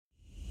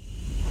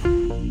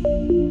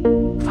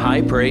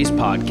High Praise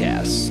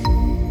Podcast.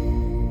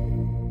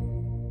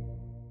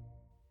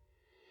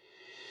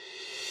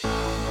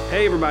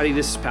 Hey everybody,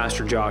 this is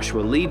Pastor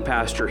Joshua, lead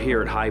pastor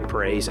here at High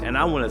Praise, and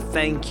I want to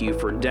thank you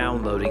for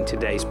downloading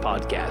today's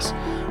podcast.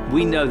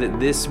 We know that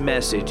this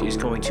message is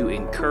going to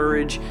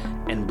encourage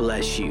and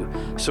bless you.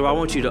 So I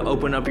want you to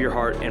open up your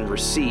heart and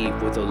receive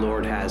what the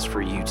Lord has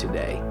for you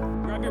today.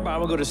 Grab your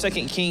Bible, go to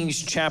 2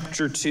 Kings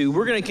chapter 2.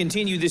 We're going to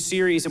continue this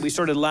series that we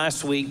started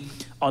last week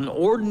on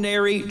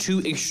ordinary to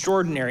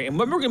extraordinary. And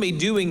what we're going to be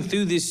doing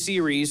through this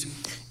series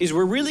is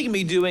we're really going to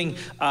be doing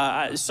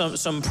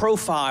some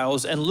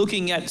profiles and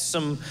looking at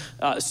some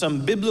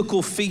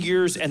biblical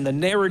figures and the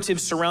narrative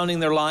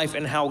surrounding their life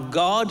and how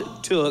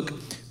God took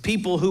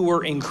people who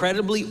were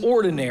incredibly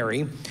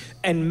ordinary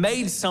and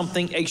made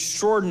something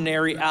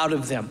extraordinary out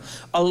of them.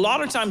 A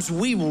lot of times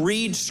we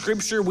read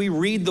scripture, we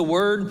read the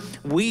word,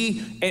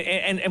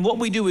 and what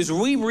we do is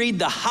we read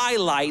the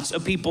highlights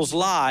of people's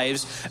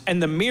lives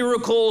and the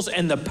miracles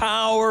and the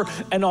power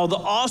and all the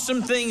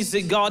awesome things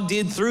that God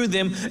did through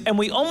them, and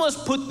we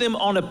almost put them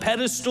on a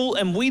pedestal,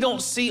 and we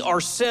don't see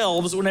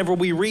ourselves whenever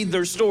we read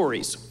their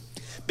stories.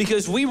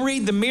 Because we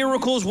read the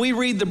miracles, we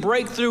read the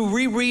breakthrough,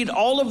 we read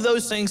all of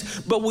those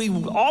things, but we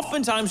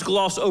oftentimes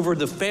gloss over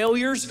the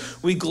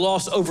failures, we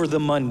gloss over the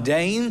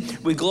mundane,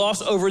 we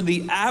gloss over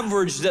the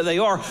average that they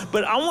are.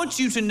 But I want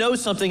you to know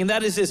something, and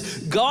that is this: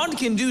 God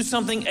can do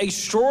something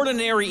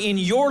extraordinary in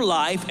your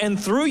life and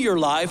through your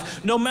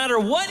life, no matter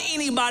what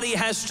anybody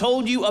has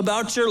told you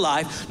about your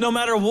life, no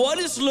matter what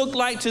it's looked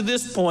like to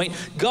this point.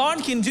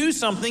 God can do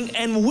something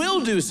and will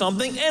do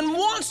something and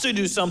wants to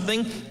do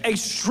something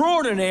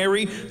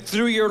extraordinary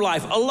through your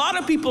life. A lot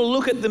of people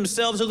look at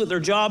themselves, look at their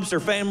jobs, their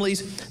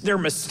families, their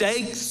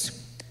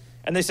mistakes,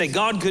 and they say,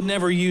 God could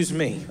never use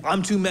me.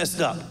 I'm too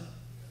messed up.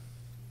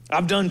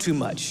 I've done too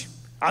much.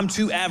 I'm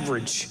too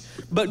average.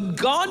 But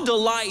God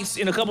delights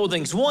in a couple of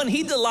things. One,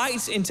 he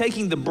delights in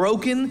taking the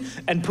broken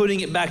and putting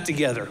it back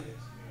together.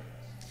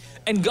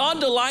 And God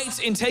delights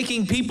in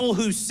taking people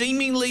who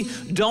seemingly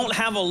don't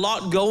have a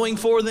lot going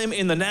for them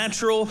in the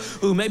natural,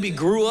 who maybe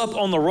grew up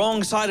on the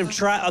wrong side of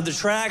the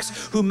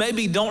tracks, who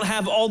maybe don't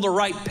have all the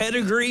right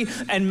pedigree,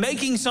 and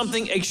making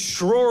something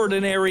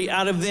extraordinary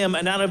out of them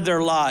and out of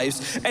their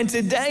lives. And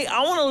today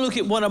I want to look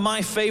at one of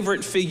my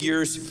favorite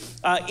figures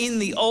in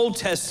the Old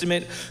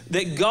Testament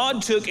that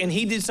God took and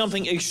he did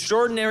something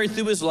extraordinary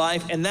through his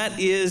life, and that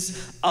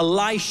is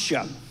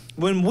Elisha.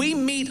 When we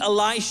meet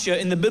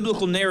Elisha in the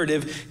biblical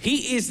narrative,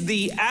 he is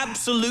the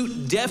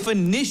absolute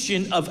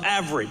definition of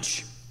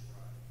average.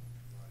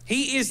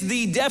 He is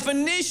the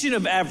definition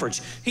of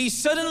average. He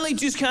suddenly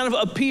just kind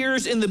of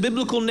appears in the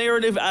biblical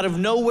narrative out of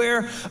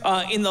nowhere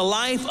in the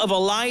life of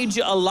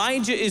Elijah.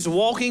 Elijah is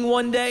walking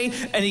one day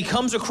and he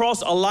comes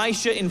across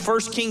Elisha in 1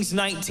 Kings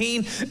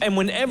 19. And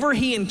whenever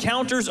he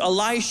encounters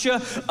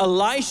Elisha,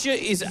 Elisha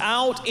is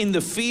out in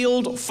the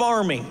field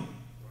farming.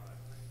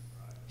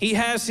 He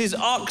has his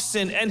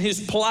oxen and his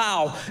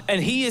plow,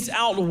 and he is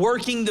out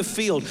working the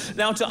field.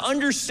 Now, to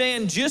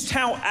understand just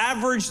how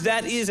average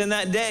that is in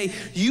that day,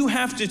 you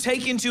have to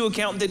take into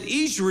account that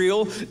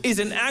Israel is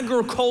an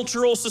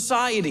agricultural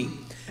society.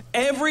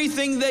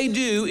 Everything they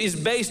do is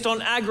based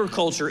on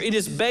agriculture. It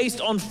is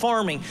based on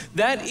farming.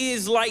 That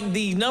is like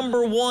the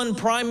number one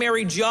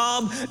primary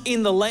job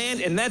in the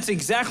land, and that's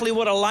exactly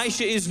what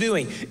Elisha is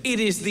doing.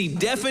 It is the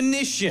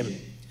definition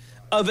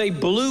of a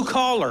blue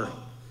collar,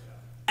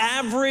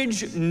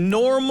 average,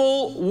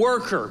 normal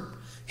worker.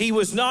 He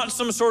was not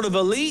some sort of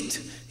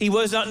elite. He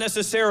was not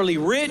necessarily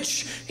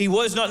rich. He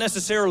was not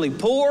necessarily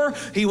poor.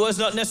 He was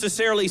not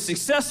necessarily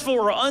successful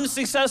or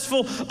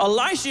unsuccessful.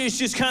 Elisha is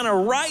just kind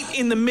of right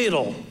in the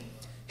middle.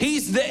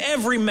 He's the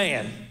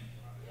everyman.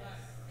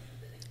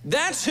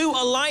 That's who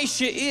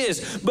Elisha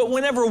is. But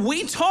whenever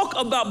we talk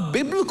about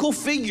biblical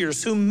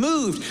figures who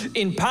moved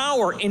in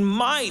power, in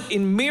might,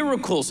 in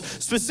miracles,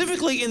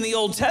 specifically in the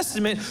Old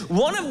Testament,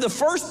 one of the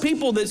first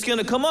people that's going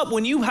to come up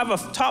when you have a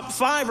top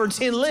 5 or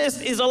 10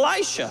 list is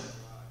Elisha.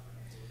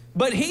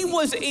 But he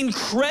was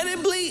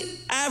incredibly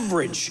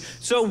average.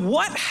 So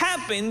what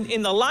happened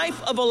in the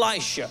life of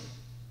Elisha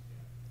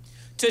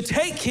to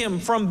take him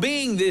from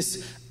being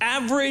this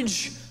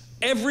average,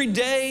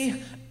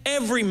 everyday,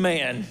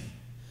 everyman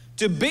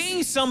to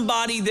being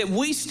somebody that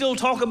we still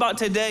talk about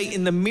today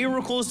in the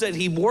miracles that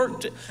he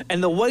worked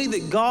and the way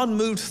that God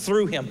moved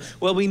through him?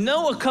 Well, we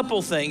know a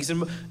couple things,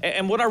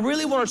 and what I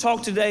really want to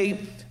talk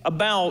today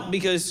about,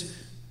 because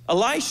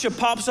Elisha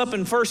pops up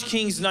in 1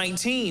 Kings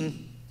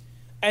 19,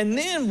 and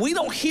then we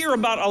don't hear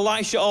about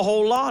Elisha a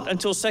whole lot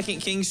until 2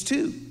 Kings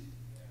 2.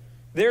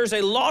 There's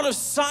a lot of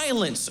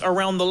silence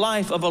around the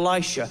life of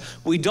Elisha.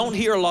 We don't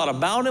hear a lot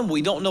about him.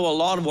 We don't know a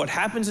lot of what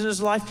happens in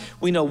his life.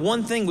 We know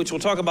one thing, which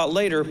we'll talk about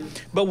later,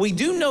 but we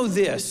do know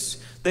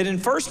this, that in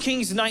 1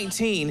 Kings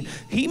 19,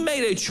 he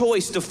made a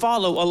choice to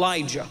follow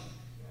Elijah.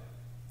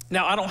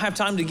 Now, I don't have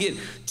time to get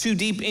too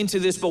deep into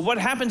this, but what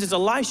happens is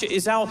Elisha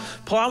is out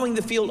plowing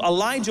the field.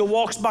 Elijah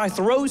walks by,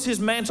 throws his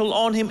mantle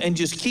on him, and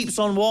just keeps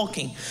on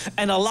walking.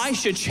 And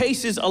Elisha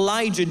chases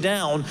Elijah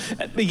down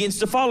and begins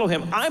to follow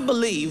him. I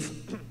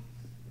believe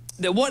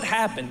that what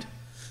happened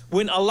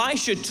When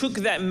Elijah took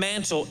that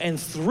mantle and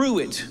threw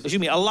it,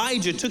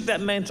 Elijah took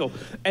that mantle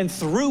and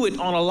threw it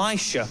on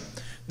Elisha,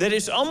 that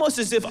it's almost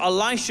as if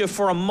Elisha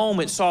for a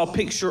moment saw a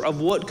picture of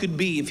what could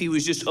be if he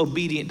was just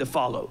obedient to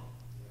follow.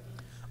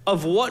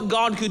 Of what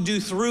God could do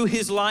through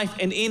his life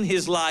and in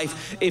his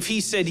life if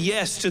he said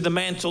yes to the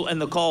mantle and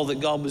the call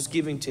that God was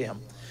giving to him.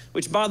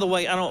 Which, by the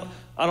way, I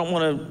don't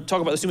want to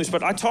talk about this too much,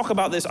 but I talk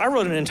about this. I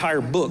wrote an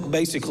entire book,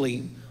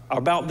 basically,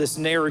 about this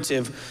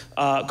narrative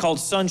called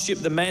Sonship,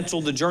 the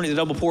Mantle, the Journey, the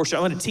Double Portion.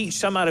 I'm going to teach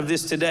some out of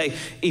this today.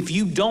 If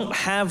you don't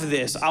have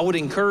this, I would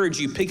encourage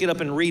you, pick it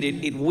up and read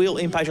it. It will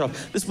impact your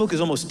life. This book is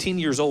almost 10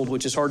 years old,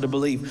 which is hard to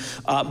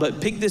believe. But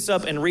pick this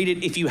up and read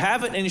it. If you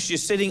have it and it's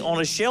just sitting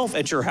on a shelf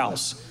at your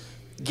house,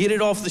 get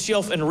it off the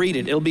shelf and read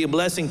it. It'll be a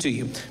blessing to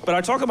you. But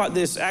I talk about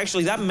this,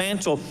 actually, that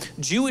mantle,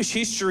 Jewish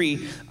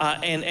history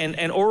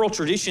and oral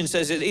tradition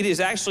says that it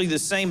is actually the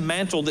same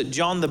mantle that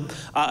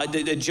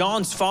that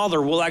John's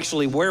father will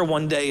actually wear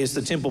one day as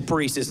the temple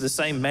priest. Is the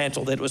same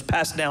mantle that was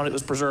passed down, it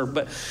was preserved.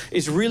 But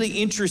it's really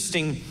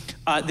interesting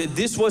that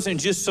this wasn't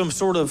just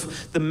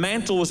the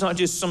mantle was not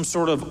just some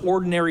sort of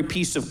ordinary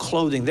piece of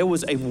clothing. There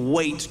was a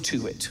weight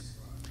to it.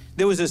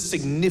 There was a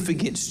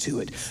significance to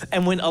it.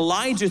 And when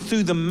Elijah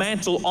threw the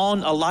mantle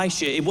on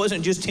Elisha, it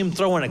wasn't just him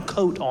throwing a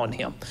coat on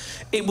him.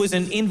 It was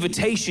an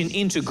invitation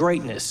into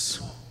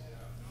greatness,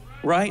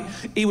 right?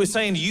 He was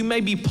saying, you may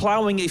be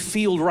plowing a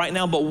field right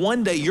now, but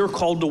one day you're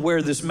called to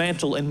wear this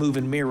mantle and move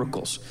in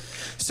miracles.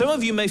 Some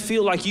of you may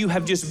feel like you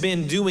have just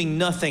been doing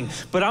nothing,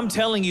 but I'm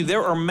telling you,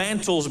 there are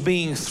mantles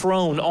being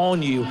thrown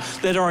on you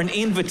that are an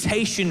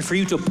invitation for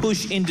you to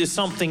push into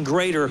something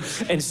greater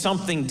and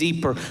something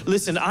deeper.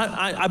 Listen,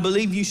 I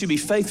believe you should be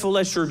faithful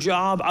at your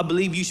job. I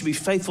believe you should be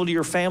faithful to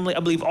your family.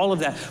 I believe all of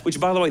that, which,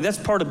 by the way, that's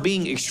part of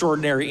being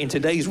extraordinary in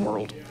today's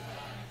world.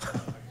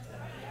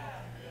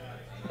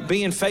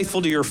 Being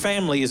faithful to your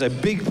family is a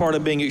big part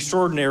of being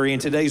extraordinary in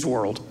today's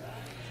world.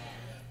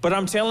 But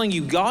I'm telling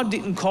you, God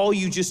didn't call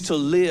you just to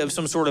live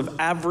some sort of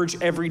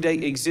average, everyday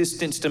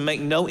existence to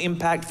make no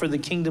impact for the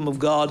kingdom of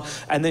God,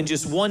 and then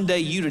just one day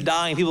you to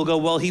die and people go,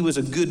 well, he was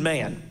a good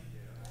man.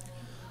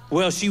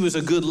 Well, she was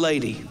a good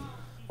lady,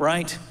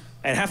 right?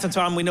 And half the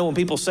time we know when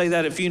people say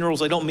that at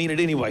funerals, they don't mean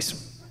it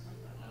anyways.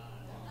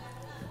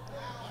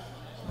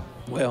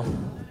 Well,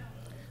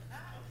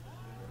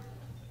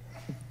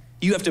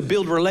 you have to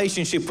build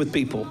relationship with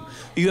people.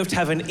 You have to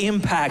have an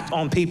impact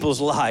on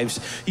people's lives.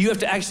 You have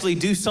to actually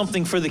do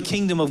something for the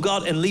kingdom of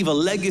God and leave a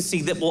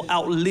legacy that will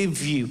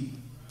outlive you.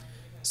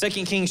 2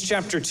 Kings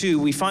chapter 2,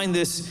 we find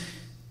this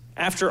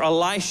after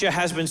Elisha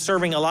has been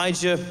serving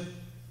Elijah.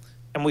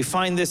 And we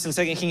find this in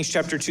 2 Kings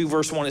chapter 2,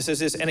 verse 1. It says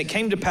this, and it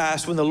came to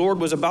pass when the Lord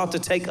was about to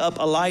take up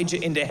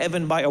Elijah into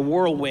heaven by a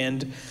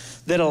whirlwind,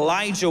 that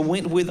Elijah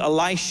went with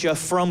Elisha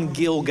from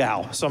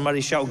Gilgal.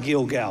 Somebody shout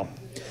Gilgal.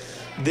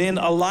 Then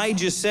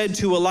Elijah said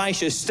to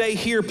Elisha, stay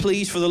here,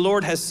 please, for the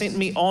Lord has sent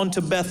me on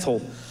to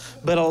Bethel.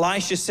 But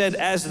Elisha said,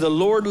 as the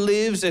Lord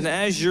lives and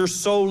as your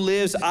soul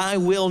lives, I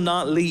will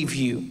not leave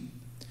you.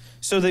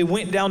 So they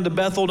went down to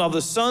Bethel. Now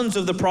the sons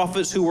of the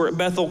prophets who were at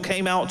Bethel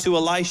came out to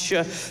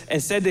Elisha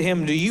and said to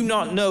him, do you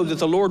not know that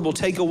the Lord will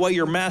take away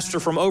your master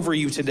from over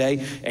you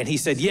today? And he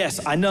said,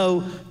 yes, I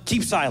know.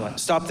 Keep silent.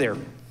 Stop there.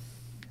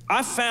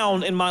 I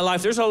found in my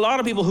life, there's a lot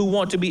of people who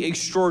want to be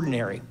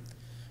extraordinary.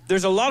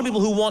 There's a lot of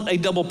people who want a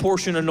double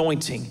portion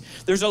anointing.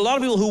 There's a lot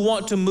of people who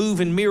want to move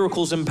in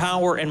miracles and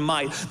power and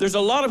might. There's a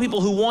lot of people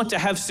who want to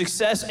have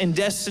success and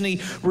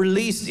destiny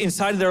released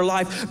inside of their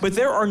life. But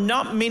there are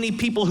not many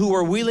people who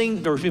are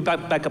willing, back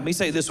up, let me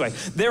say it this way.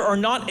 There are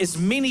not as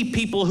many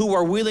people who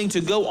are willing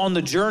to go on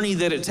the journey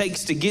that it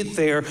takes to get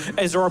there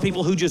as there are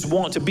people who just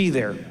want to be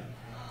there.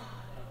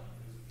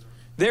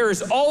 There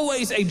is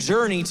always a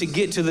journey to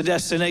get to the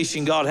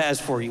destination God has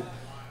for you.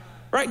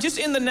 Right, just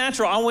in the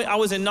natural, I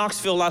was in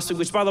Knoxville last week,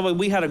 which, by the way,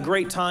 we had a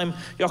great time.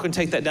 Y'all can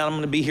take that down. I'm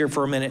going to be here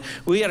for a minute.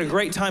 We had a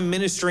great time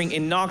ministering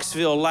in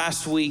Knoxville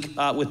last week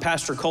with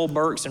Pastor Cole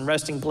Burks and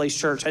Resting Place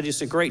Church. Had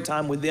just a great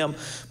time with them.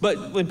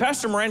 But when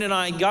Pastor Miranda and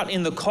I got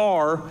in the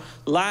car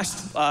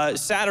last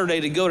Saturday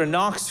to go to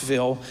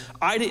Knoxville,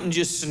 I didn't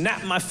just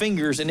snap my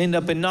fingers and end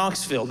up in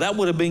Knoxville. That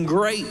would have been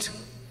great.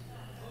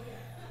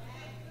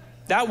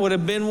 That would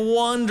have been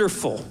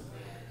wonderful.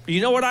 You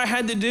know what I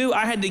had to do?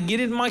 I had to get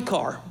in my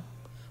car.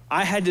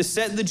 I had to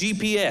set the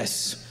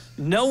GPS,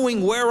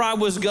 knowing where I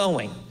was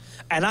going.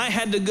 And I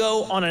had to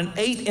go on an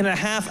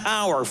 8.5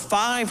 hour,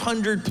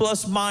 500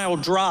 plus mile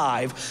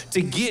drive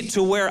to get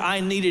to where I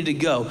needed to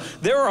go.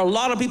 There are a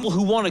lot of people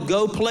who want to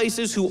go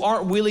places who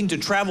aren't willing to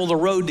travel the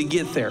road to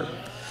get there.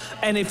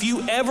 And if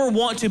you ever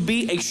want to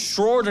be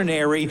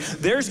extraordinary,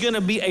 there's going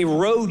to be a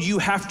road you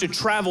have to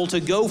travel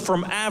to go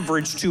from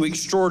average to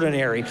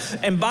extraordinary.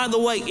 And by the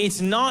way, it's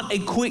not a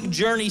quick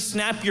journey,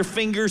 snap your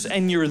fingers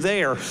and you're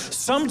there.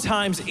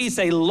 Sometimes it's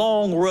a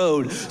long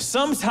road.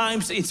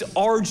 Sometimes it's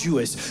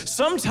arduous.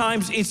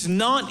 Sometimes it's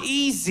not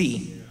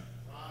easy.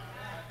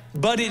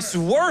 but it's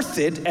worth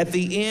it at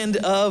the end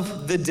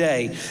of the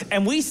day.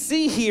 And we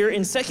see here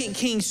in 2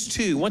 Kings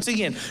 2, once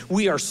again,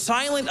 we are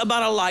silent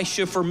about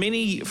Elisha for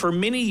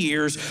many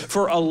years.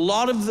 For a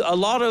lot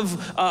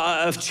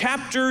of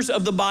chapters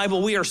of the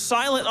Bible, we are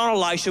silent on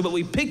Elisha, but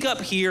we pick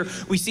up here,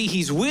 we see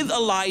he's with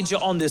Elijah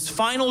on this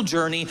final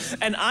journey.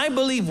 And I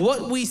believe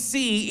what we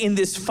see in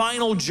this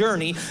final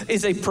journey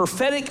is a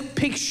prophetic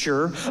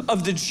picture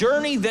of the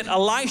journey that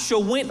Elisha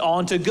went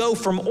on to go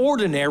from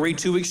ordinary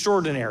to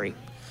extraordinary.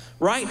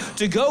 Right?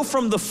 To go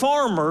from the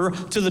farmer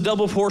to the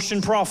double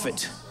portion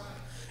prophet.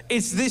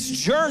 It's this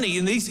journey,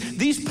 and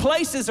these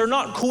places are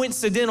not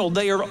coincidental.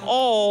 They are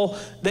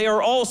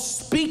all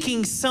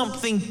speaking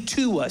something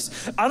to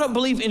us. I don't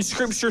believe in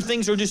Scripture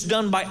things are just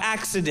done by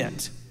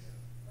accident.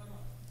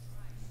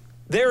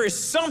 There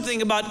is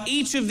something about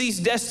each of these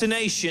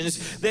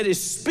destinations that is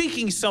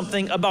speaking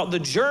something about the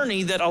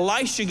journey that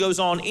Elisha goes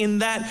on in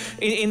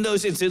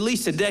those, it's at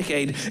least a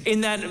decade,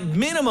 in that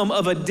minimum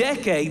of a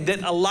decade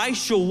that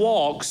Elisha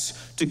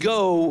walks to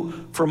go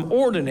from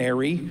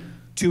ordinary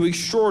to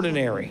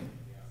extraordinary.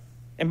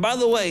 And by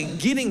the way,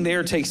 getting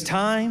there takes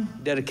time,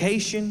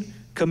 dedication,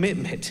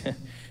 commitment.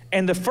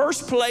 And the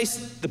place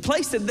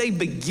that they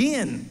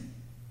begin,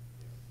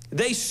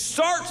 they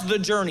start the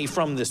journey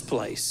from this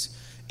place,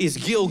 is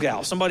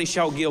Gilgal. Somebody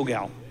shout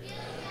Gilgal.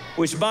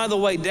 Which, by the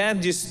way,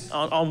 Dad just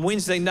on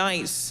Wednesday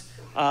nights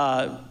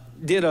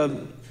did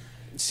a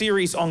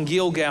series on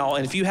Gilgal.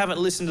 And if you haven't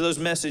listened to those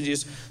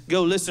messages,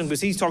 go listen, because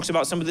he talks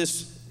about some of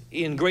this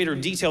in greater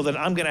detail than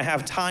I'm going to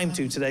have time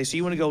to today. So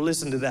you want to go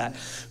listen to that.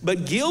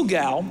 But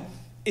Gilgal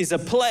is a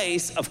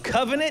place of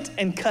covenant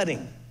and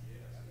cutting.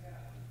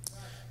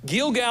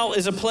 Gilgal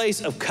is a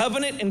place of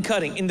covenant and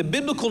cutting. In the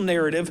biblical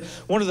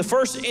narrative, one of the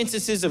first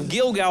instances of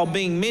Gilgal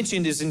being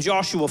mentioned is in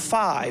Joshua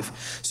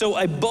 5. So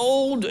a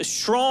bold,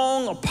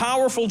 strong,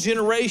 powerful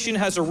generation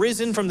has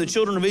arisen from the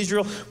children of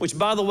Israel, which,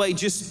 by the way,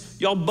 just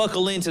y'all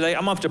buckle in today.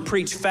 I'm going to have to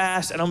preach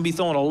fast, and I'm going to be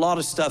throwing a lot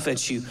of stuff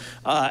at you.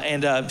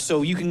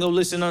 So you can go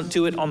listen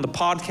to it on the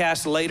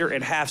podcast later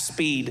at half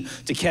speed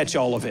to catch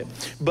all of it.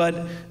 But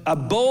a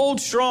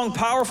bold, strong,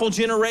 powerful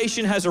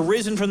generation has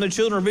arisen from the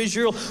children of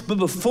Israel, but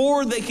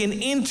before they can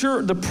enter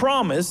the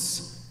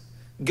promise,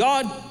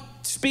 God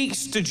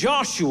speaks to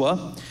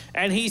Joshua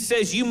and he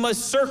says, you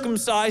must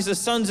circumcise the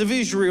sons of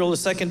Israel a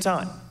second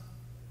time.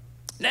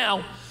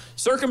 Now,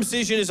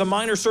 circumcision is a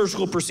minor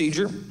surgical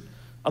procedure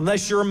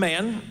unless you're a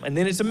man, and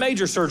then it's a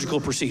major surgical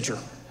procedure.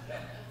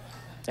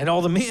 And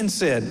all the men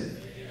said,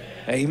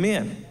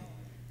 amen.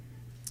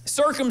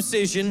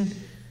 Circumcision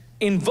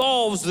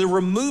involves the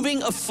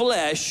removing of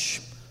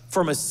flesh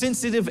from a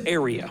sensitive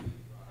area.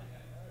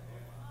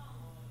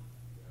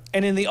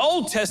 And in the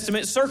Old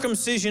Testament,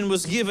 circumcision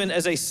was given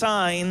as a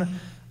sign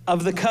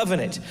of the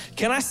covenant.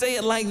 Can I say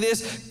it like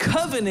this?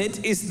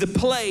 Covenant is the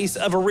place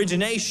of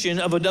origination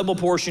of a double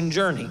portion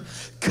journey.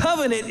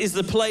 Covenant is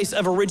the place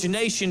of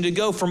origination to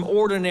go from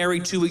ordinary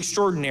to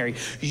extraordinary.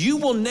 You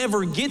will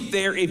never get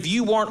there if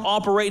you aren't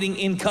operating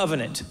in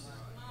covenant.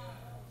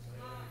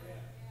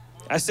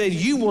 I said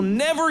you will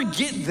never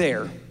get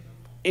there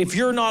if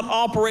you're not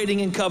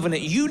operating in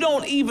covenant. You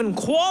don't even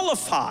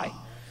qualify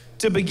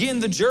to begin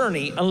the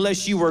journey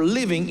unless you are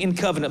living in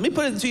covenant. Let me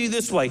put it to you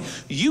this way.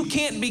 You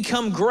can't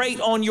become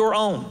great on your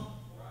own.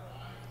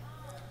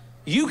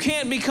 You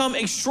can't become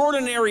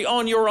extraordinary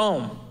on your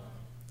own.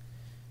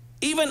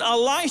 Even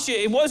Elisha,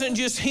 it wasn't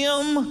just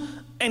him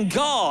and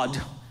God.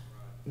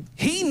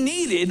 He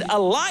needed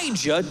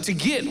Elijah to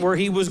get where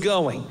he was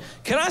going.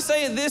 Can I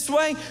say it this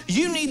way?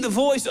 You need the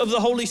voice of the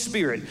Holy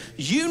Spirit.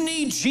 You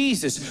need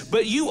Jesus,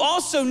 but you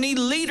also need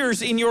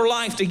leaders in your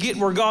life to get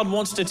where God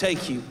wants to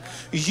take you.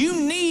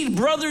 You need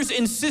brothers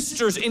and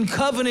sisters in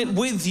covenant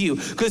with you,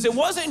 because it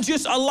wasn't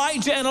just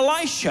Elijah and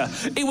Elisha.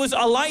 It was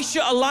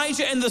Elisha,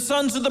 Elijah, and the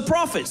sons of the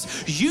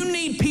prophets. You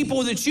need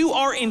people that you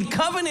are in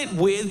covenant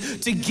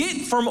with to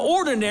get from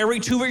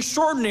ordinary to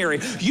extraordinary.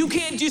 You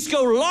can't just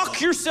go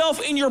lock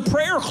yourself in your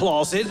prayer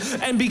closet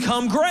and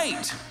become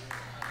great.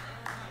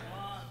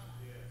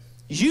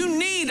 You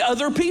need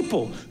other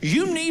people.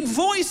 You need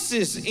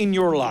voices in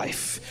your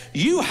life.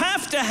 You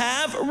have to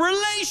have a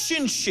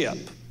relationship.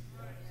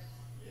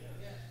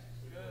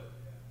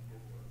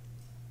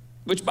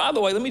 Which, by the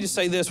way, let me just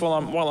say this while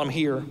I'm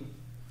here.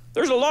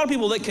 There's a lot of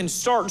people that can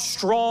start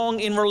strong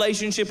in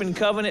relationship and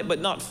covenant but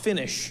not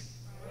finish.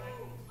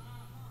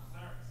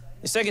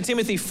 In 2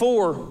 Timothy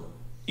 4,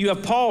 you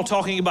have Paul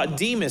talking about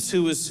Demas,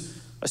 who was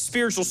a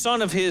spiritual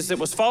son of his that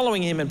was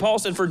following him. And Paul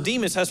said, for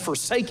Demas has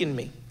forsaken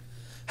me,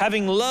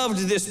 having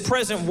loved this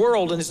present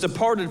world, and has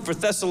departed for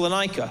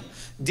Thessalonica.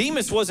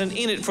 Demas wasn't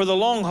in it for the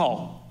long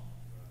haul.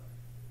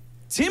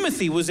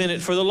 Timothy was in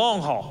it for the long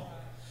haul.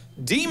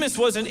 Demas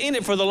wasn't in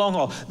it for the long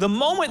haul. The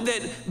moment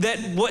that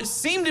what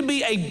seemed to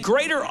be a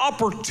greater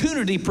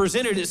opportunity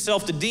presented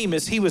itself to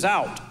Demas, he was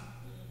out.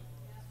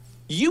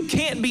 You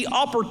can't be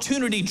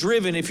opportunity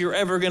driven if you're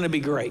ever going to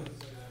be great.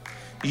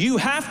 You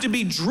have to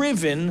be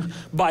driven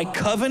by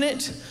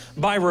covenant,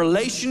 by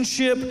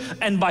relationship,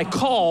 and by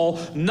call,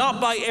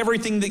 not by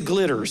everything that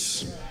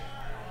glitters.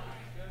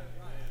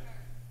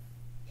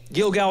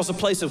 Gilgal is a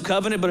place of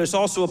covenant, but it's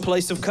also a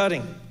place of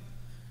cutting.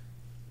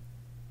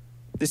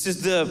 This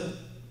is the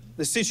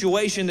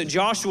situation that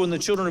Joshua and the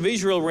children of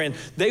Israel were in.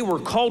 They were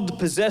called to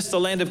possess the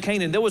land of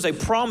Canaan. There was a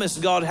promise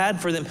God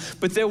had for them,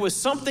 but there was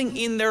something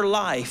in their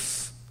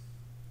life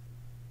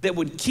that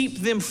would keep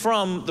them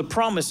from the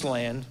promised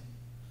land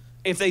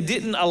if they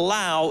didn't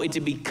allow it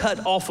to be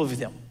cut off of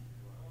them.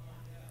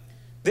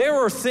 There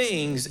are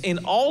things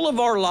in all of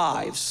our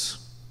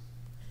lives,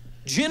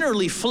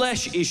 generally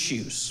flesh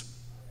issues.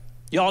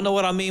 Y'all know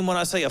what I mean when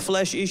I say a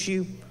flesh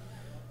issue?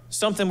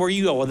 Something where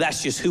you go, well,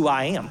 that's just who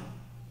I am.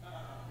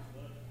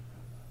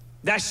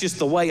 That's just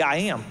the way I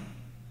am.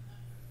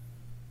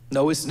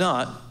 No, it's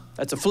not.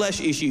 That's a flesh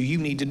issue you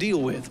need to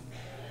deal with.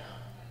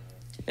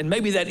 And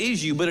maybe that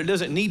is you, but it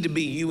doesn't need to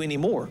be you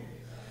anymore,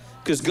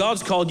 because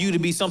God's called you to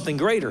be something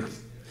greater.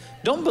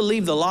 Don't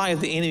believe the lie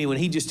of the enemy when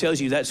he just tells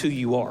you that's who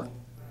you are.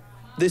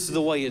 This is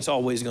the way it's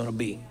always going to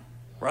be,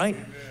 right?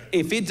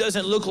 If it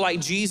doesn't look like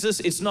Jesus,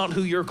 it's not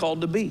who you're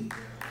called to be.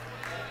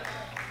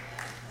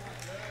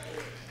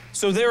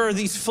 So there are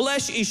these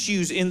flesh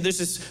issues there's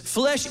this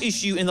flesh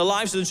issue in the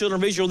lives of the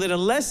children of Israel that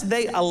unless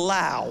they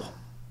allow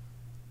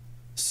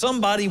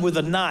somebody with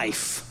a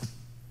knife,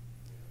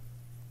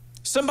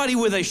 somebody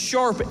with a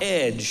sharp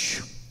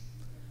edge.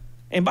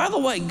 And by the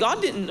way,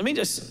 God didn't,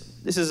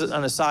 this is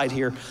an aside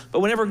here,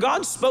 but whenever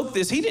God spoke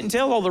this, he didn't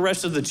tell all the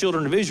rest of the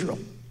children of Israel.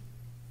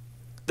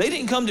 They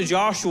didn't come to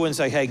Joshua and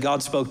say, hey,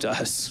 God spoke to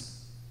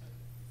us.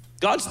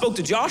 God spoke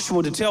to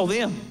Joshua to tell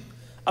them.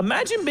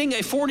 Imagine being a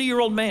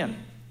 40-year-old man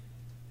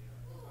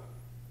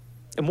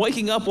and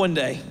waking up one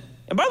day.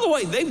 And by the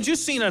way, they've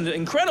just seen an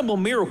incredible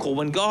miracle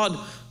when God,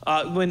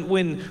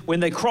 when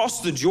they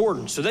crossed the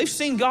Jordan. So they've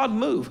seen God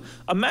move.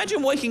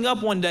 Imagine waking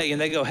up one day and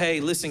they go, hey,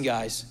 listen,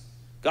 guys,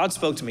 God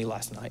spoke to me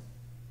last night.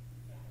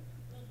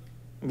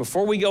 And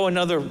before we go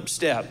another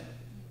step,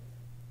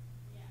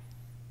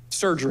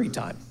 surgery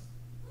time.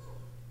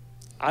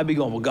 I'd be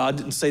going, well, God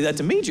didn't say that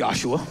to me,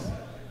 Joshua.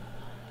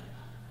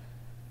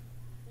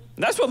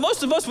 And that's what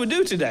most of us would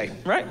do today,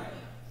 right?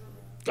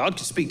 God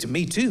could speak to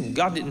me too.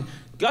 God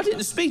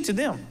didn't speak to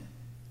them.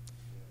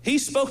 He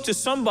spoke to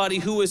somebody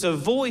who was a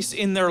voice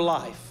in their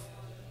life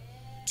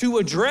to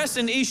address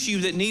an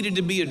issue that needed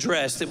to be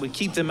addressed that would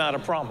keep them out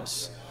of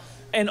promise.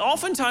 And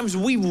oftentimes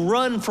we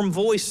run from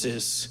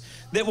voices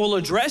that will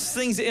address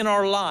things in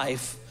our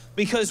life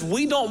because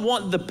we don't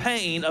want the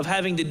pain of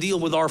having to deal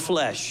with our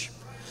flesh.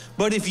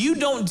 But if you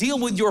don't deal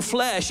with your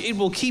flesh, it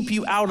will keep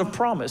you out of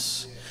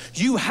promise.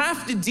 You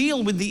have to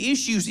deal with the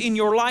issues in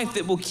your life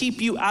that will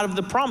keep you out of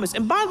the promise.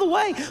 And by the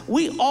way,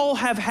 we all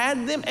have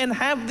had them and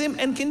have them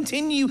and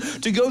continue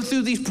to go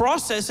through these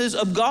processes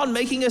of God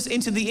making us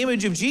into the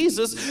image of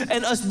Jesus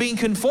and us being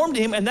conformed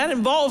to him. And that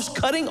involves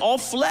cutting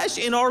off flesh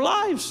in our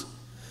lives.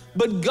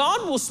 But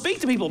God will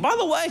speak to people. By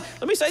the way,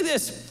 let me say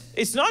this.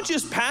 It's not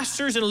just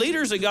pastors and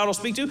leaders that God will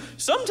speak to.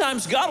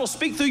 Sometimes God will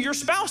speak through your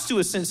spouse to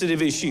a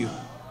sensitive issue.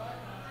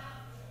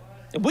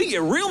 And we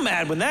get real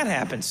mad when that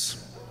happens.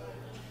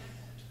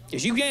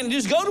 Because you can't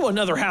just go to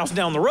another house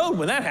down the road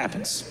when that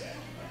happens.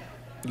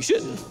 You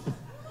shouldn't.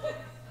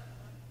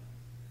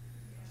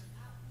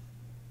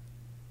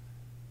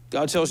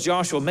 God tells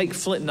Joshua, make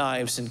flint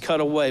knives and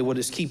cut away what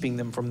is keeping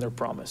them from their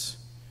promise.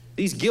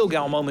 These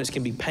Gilgal moments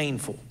can be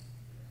painful.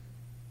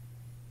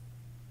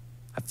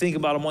 I think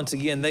about them once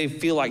again. They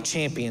feel like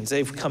champions.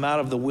 They've come out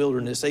of the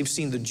wilderness. They've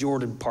seen the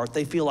Jordan part.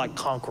 They feel like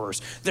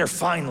conquerors. They're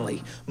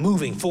finally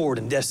moving forward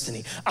in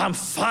destiny. I'm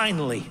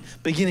finally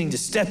beginning to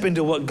step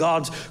into what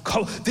God's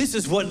called. This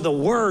is what the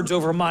words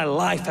over my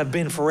life have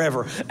been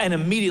forever. And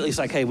immediately it's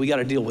like, hey, we got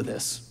to deal with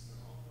this.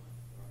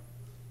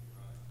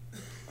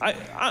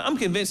 I'm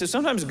convinced that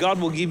sometimes God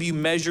will give you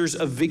measures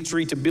of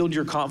victory to build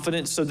your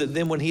confidence so that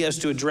then when he has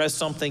to address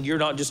something, you're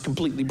not just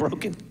completely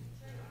broken.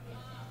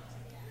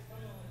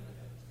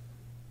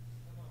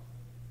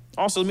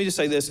 Also, let me just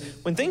say this.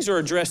 When things are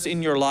addressed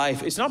in your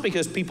life, it's not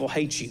because people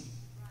hate you.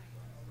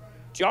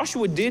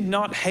 Joshua did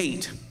not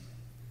hate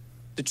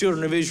the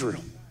children of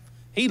Israel.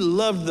 He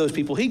loved those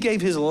people. He gave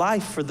his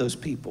life for those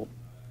people.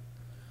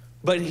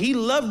 But he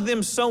loved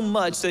them so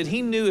much that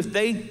he knew if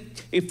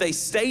they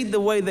stayed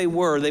the way they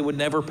were, they would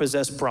never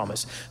possess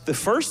promise. The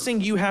first thing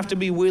you have to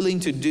be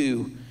willing to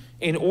do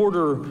in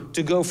order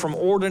to go from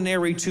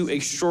ordinary to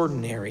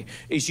extraordinary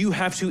is you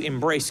have to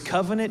embrace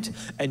covenant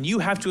and you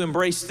have to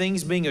embrace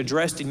things being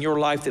addressed in your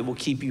life that will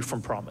keep you from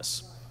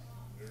promise.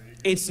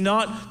 It's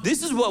not,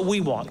 this is what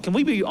we want. Can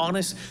we be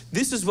honest?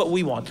 This is what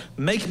we want.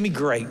 Make me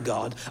great,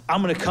 God.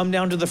 I'm going to come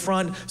down to the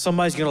front.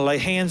 Somebody's going to lay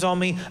hands on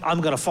me.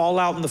 I'm going to fall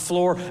out on the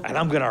floor and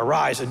I'm going to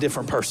rise a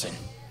different person.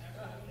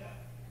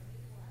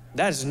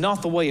 That is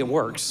not the way it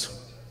works.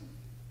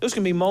 Those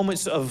can be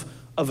moments of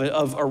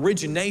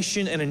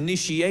origination and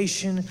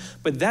initiation,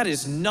 but that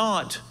is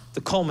not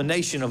the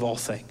culmination of all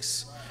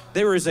things.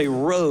 There is a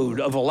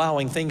road of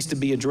allowing things to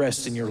be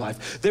addressed in your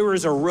life. There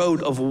is a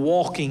road of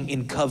walking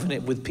in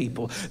covenant with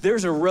people.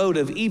 There's a road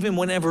of even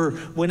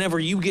whenever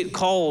you get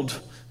called,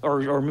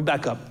 or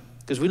back up,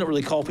 because we don't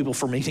really call people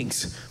for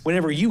meetings.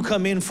 Whenever you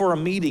come in for a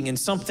meeting and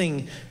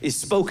something is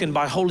spoken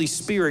by Holy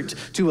Spirit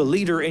to a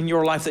leader in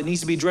your life that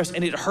needs to be addressed,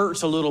 and it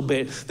hurts a little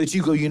bit, that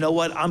you go, you know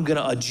what, I'm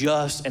gonna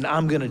adjust and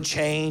I'm gonna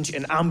change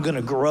and I'm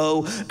gonna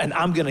grow and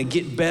I'm gonna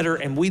get better,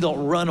 and we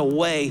don't run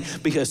away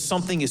because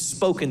something is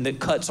spoken that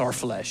cuts our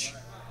flesh.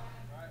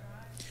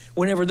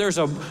 Whenever there's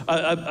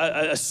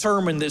a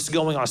sermon that's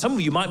going on, some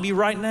of you might be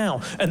right now,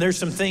 and there's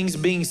some things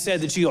being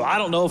said that you go, I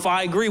don't know if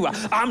I agree with,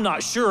 I'm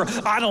not sure,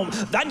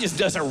 that just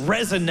doesn't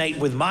resonate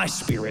with my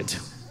spirit.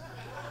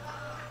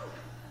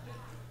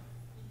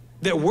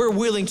 That we're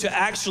willing to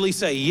actually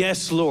say,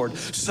 yes, Lord,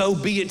 so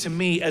be it to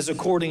me as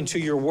according to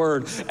your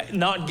word,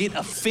 not get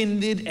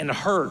offended and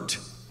hurt.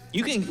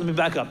 Let me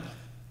back up.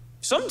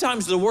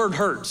 Sometimes the word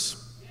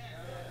hurts.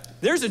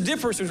 There's a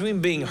difference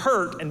between being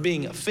hurt and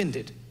being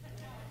offended.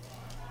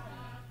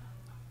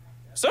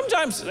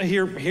 Sometimes, I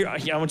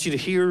want you to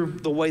hear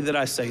the way that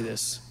I say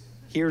this.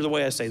 Hear the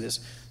way I say this.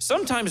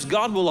 Sometimes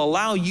God will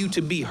allow you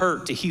to be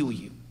hurt to heal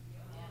you.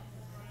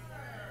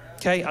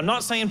 Okay, I'm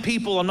not saying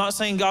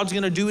God's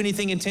gonna do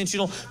anything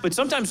intentional, but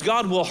sometimes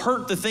God will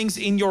hurt the things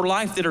in your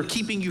life that are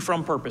keeping you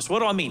from purpose. What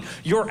do I mean?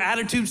 Your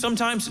attitude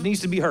sometimes needs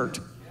to be hurt.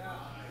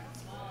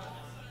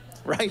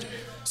 Right?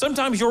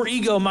 Sometimes your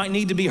ego might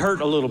need to be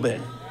hurt a little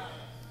bit.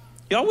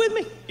 Y'all with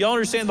me? Y'all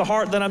understand the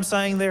heart that I'm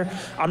saying there?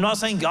 I'm not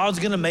saying God's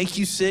gonna make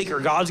you sick or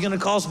God's gonna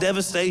cause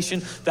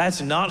devastation.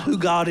 That's not who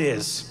God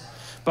is.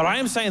 But I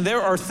am saying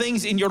there are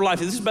things in your life,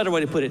 this is a better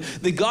way to put it,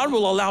 that God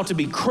will allow to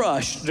be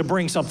crushed to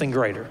bring something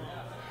greater.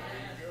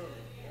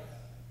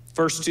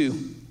 Verse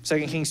 2,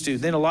 2 Kings 2.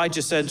 Then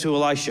Elijah said to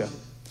Elisha,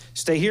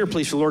 stay here,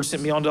 please, for the Lord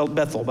sent me on to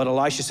Bethel. But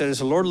Elisha said, as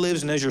the Lord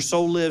lives and as your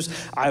soul lives,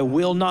 I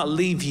will not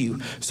leave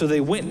you. So they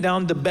went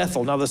down to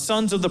Bethel. Now the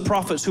sons of the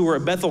prophets who were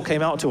at Bethel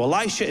came out to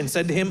Elisha and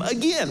said to him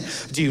again,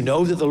 do you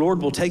know that the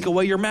Lord will take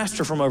away your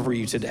master from over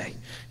you today?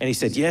 And he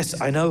said, yes,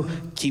 I know,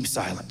 keep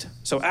silent.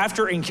 So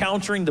after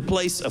encountering the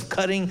place of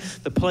cutting,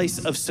 the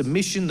place of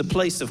submission, the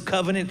place of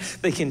covenant,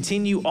 they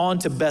continue on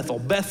to Bethel.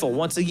 Bethel,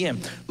 once again,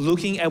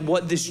 looking at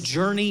what this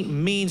journey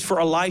means for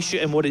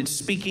Elisha and what it's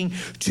speaking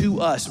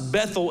to us.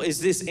 Bethel is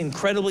this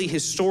incredibly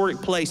historic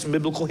place in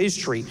biblical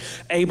history.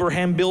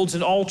 Abraham builds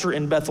an altar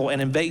in Bethel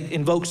and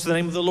invokes the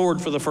name of the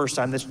Lord for the first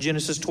time. That's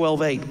Genesis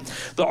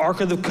 12:8. The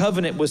Ark of the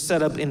Covenant was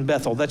set up in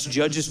Bethel. That's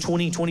Judges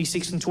 20,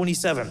 26, and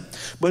 27.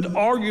 But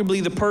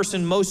arguably the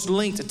person most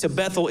linked to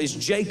Bethel is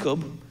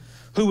Jacob,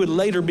 who would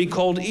later be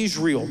called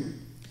Israel.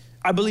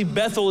 I believe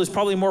Bethel is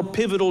probably more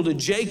pivotal to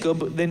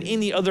Jacob than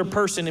any other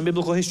person in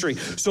biblical history.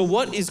 So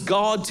what is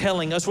God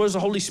telling us? What is the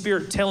Holy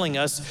Spirit telling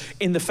us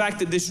in the fact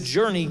that this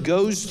journey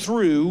goes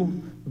through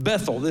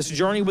Bethel? This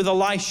journey with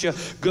Elisha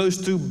goes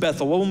through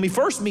Bethel. Well, when we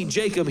first meet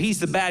Jacob, he's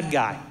the bad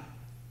guy.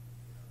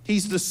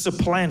 He's the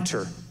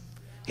supplanter.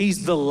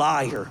 He's the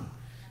liar.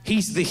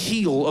 He's the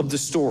heel of the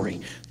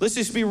story. Let's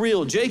just be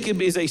real.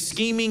 Jacob is a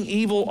scheming,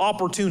 evil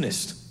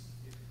opportunist,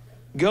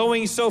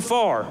 going so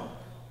far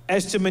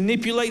as to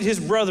manipulate his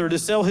brother to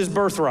sell his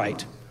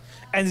birthright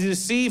and to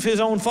deceive his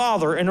own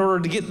father in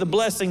order to get the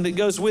blessing that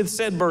goes with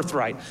said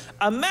birthright.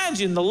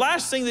 Imagine the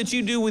last thing that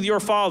you do with your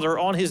father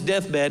on his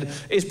deathbed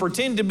is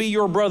pretend to be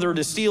your brother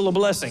to steal a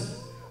blessing.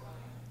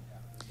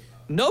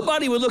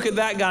 Nobody would look at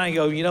that guy and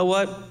go, you know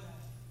what?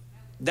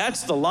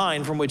 That's the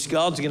line from which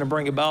God's going to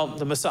bring about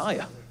the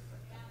Messiah.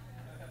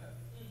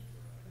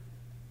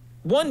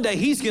 One day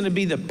he's going to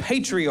be the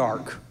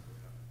patriarch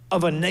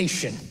of a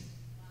nation.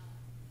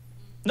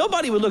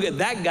 Nobody would look at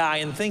that guy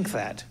and think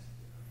that.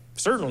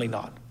 Certainly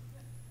not.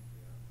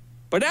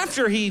 But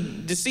after he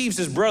deceives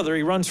his brother,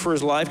 he runs for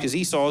his life because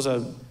Esau is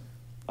a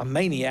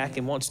maniac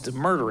and wants to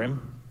murder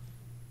him.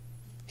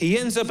 He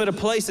ends up at a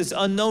place that's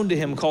unknown to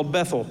him called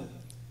Bethel.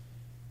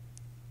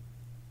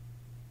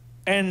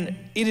 And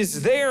it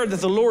is there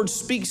that the Lord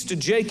speaks to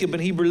Jacob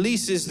and he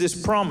releases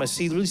this promise.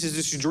 He releases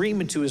this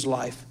dream into his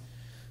life.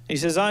 He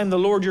says, I am the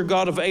Lord your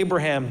God of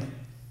Abraham,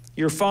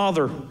 your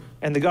father,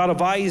 and the God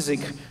of Isaac.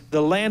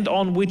 The land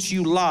on which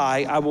you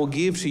lie, I will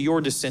give to your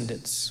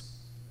descendants.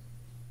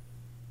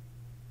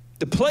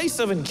 The place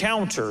of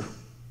encounter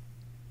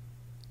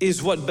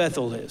is what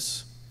Bethel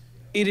is.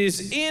 It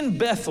is in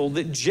Bethel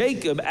that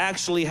Jacob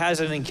actually has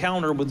an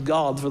encounter with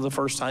God for the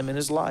first time in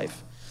his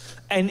life.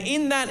 And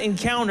in that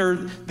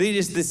encounter, it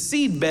is the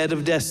seedbed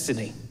of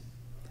destiny.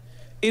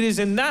 It is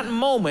in that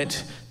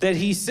moment that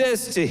he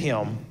says to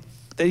him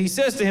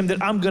that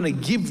I'm going to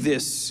give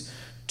this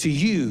to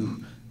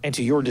you and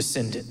to your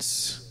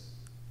descendants.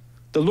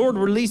 The Lord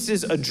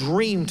releases a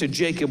dream to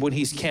Jacob when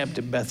he's camped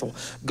at Bethel.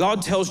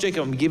 God tells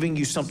Jacob, I'm giving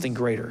you something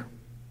greater.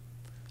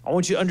 I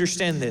want you to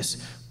understand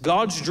this.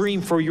 God's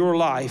dream for your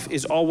life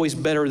is always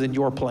better than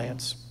your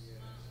plans.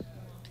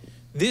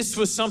 This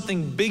was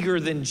something bigger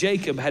than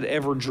Jacob had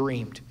ever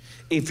dreamed.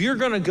 If you're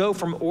going to go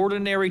from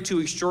ordinary to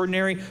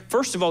extraordinary,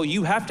 first of all,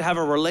 you have to have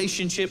a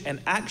relationship and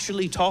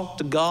actually talk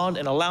to God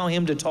and allow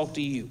him to talk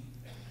to you.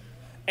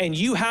 And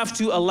you have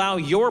to allow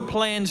your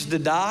plans to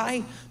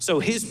die so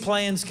his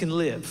plans can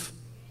live.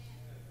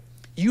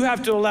 You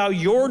have to allow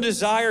your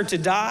desire to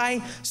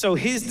die so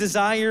his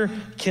desire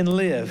can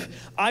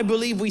live. I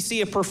believe we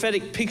see a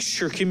prophetic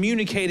picture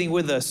communicating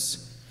with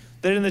us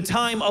that in the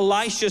time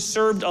Elisha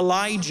served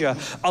Elijah,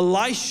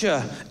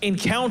 Elisha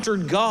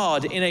encountered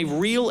God in a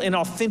real and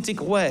authentic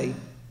way,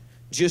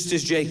 just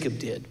as Jacob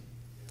did.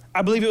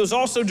 I believe it was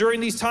also during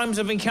these times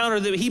of encounter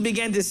that he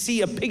began to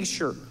see a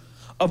picture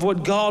of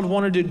what God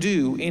wanted to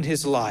do in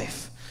his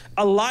life.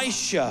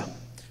 Elisha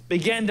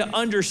began to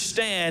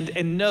understand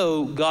and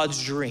know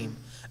God's dream.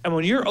 And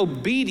when you're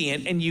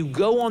obedient and you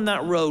go on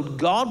that road,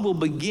 God will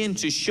begin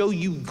to show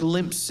you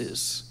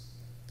glimpses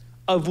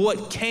of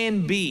what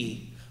can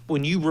be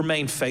when you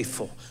remain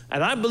faithful.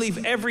 And I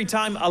believe every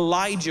time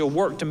Elijah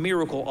worked a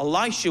miracle,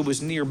 Elisha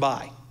was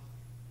nearby.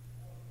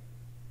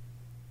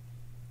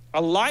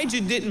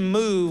 Elijah didn't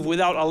move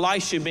without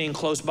Elisha being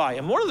close by.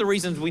 And one of the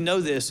reasons we know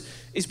this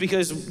is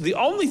because the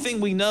only thing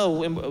we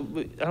know, and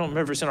I don't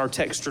remember if it's in our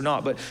text or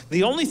not, but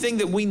the only thing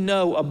that we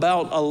know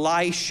about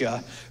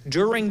Elisha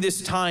during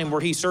this time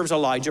where he serves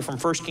Elijah, from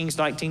 1 Kings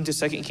 19 to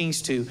 2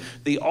 Kings 2,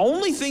 the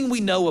only thing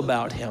we know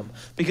about him,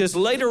 because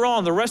later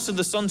on the rest of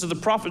the sons of the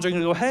prophets are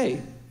going to go,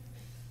 hey,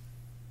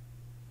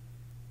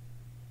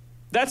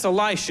 that's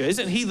Elisha.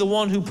 Isn't he the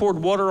one who poured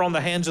water on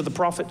the hands of the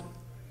prophet?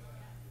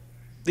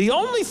 The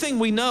only thing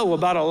we know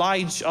about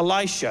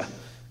Elisha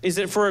is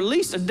that for at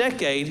least a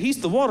decade,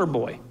 he's the water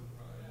boy.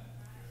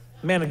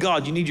 Man of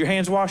God, you need your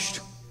hands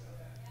washed?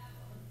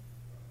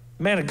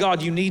 Man of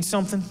God, you need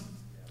something?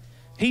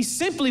 He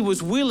simply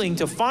was willing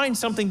to find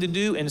something to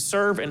do and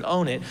serve and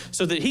own it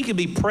so that he could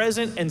be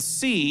present and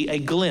see a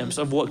glimpse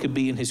of what could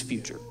be in his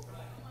future.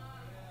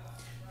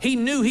 He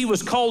knew he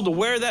was called to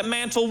wear that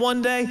mantle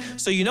one day,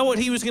 so you know what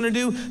he was going to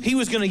do? He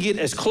was going to get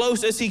as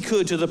close as he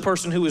could to the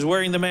person who was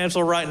wearing the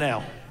mantle right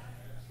now.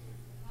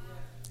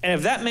 And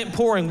if that meant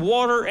pouring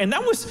water, and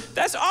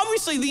that's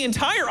obviously the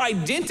entire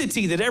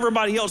identity that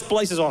everybody else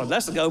places on him.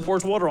 That's the guy who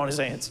pours water on his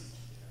hands.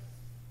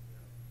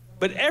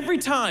 But every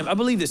time, I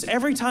believe this,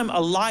 every time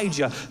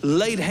Elijah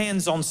laid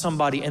hands on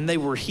somebody and they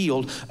were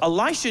healed,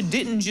 Elisha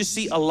didn't just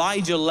see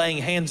Elijah laying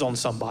hands on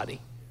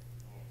somebody.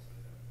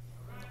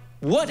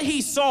 What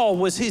he saw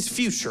was his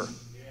future.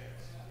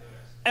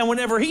 And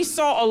whenever he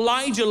saw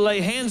Elijah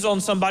lay hands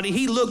on somebody,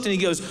 he looked and he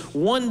goes,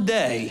 one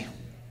day,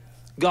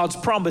 God's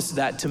promised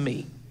that to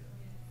me.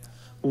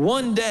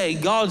 One day,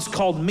 God's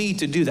called me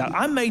to do that.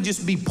 I may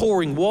just be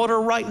pouring water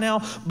right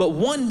now, but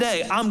one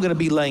day I'm going to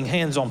be laying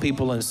hands on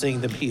people and seeing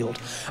them healed.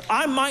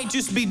 I might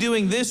just be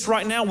doing this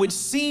right now, which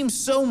seems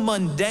so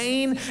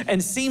mundane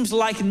and seems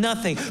like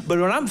nothing. But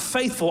when I'm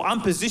faithful,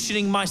 I'm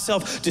positioning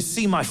myself to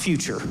see my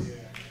future.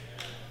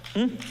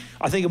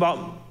 I think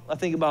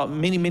about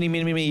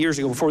many years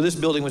ago, before this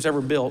building was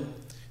ever built,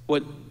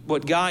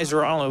 what guys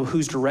are, I don't know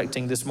who's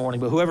directing this morning,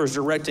 but whoever's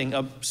directing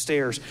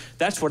upstairs,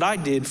 that's what I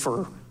did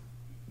for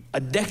a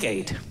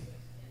decade.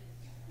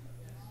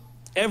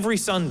 Every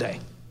Sunday,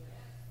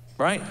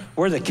 right?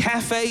 Where the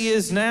cafe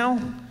is now,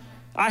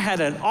 I had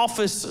an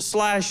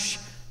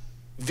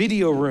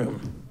office/video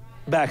room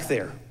back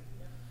there.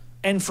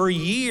 And for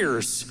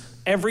years,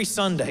 every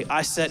Sunday,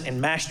 I sat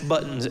and mashed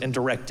buttons and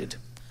directed.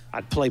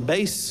 I'd play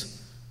bass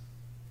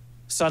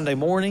Sunday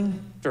morning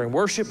during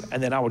worship,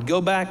 and then I would go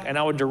back and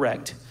I would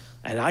direct.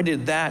 And I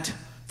did that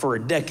for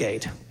a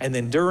decade. And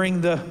then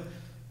during the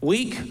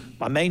week,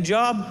 my main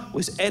job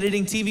was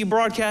editing TV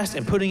broadcasts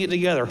and putting it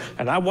together.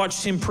 And I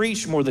watched him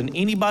preach more than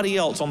anybody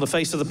else on the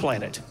face of the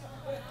planet.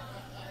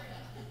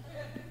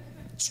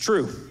 It's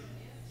true.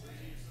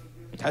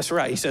 That's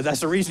right. He said,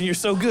 that's the reason you're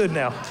so good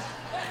now.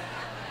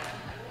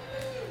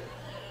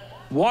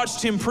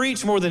 Watched him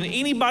preach more than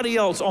anybody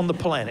else on the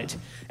planet.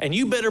 And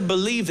you better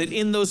believe that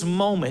in those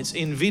moments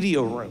in a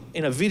video room,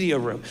 in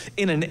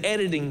an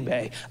editing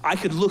bay, I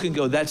could look and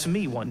go, that's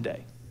me one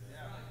day.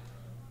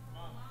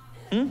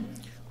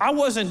 I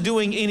wasn't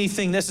doing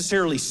anything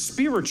necessarily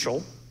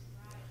spiritual,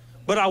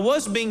 but I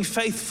was being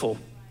faithful.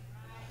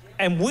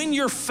 And when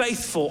you're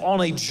faithful on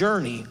a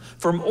journey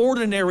from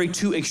ordinary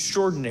to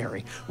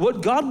extraordinary,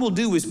 what God will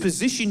do is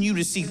position you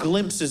to see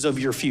glimpses of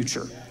your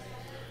future.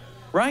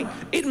 Right?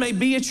 It may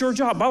be at your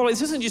job. By the way,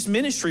 this isn't just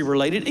ministry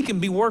related. It can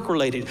be work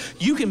related.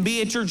 You can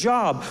be at your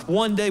job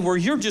one day where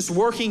you're just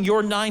working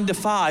your 9 to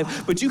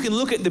 5, but you can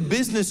look at the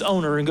business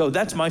owner and go,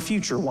 that's my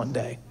future one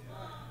day.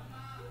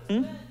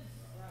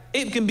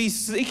 It can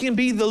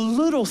be the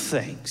little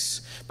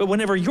things. But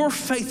whenever you're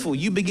faithful,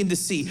 you begin to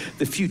see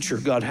the future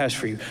God has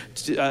for you.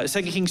 2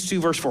 Kings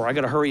 2 verse 4, I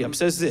got to hurry up,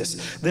 says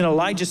this. Then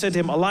Elijah said to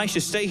him, Elisha,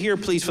 stay here,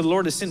 please, for the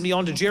Lord has sent me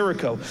on to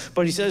Jericho.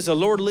 But he says, the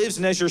Lord lives,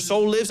 and as your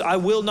soul lives, I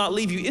will not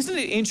leave you. Isn't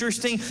it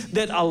interesting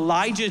that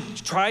Elijah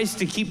tries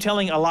to keep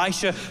telling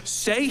Elisha,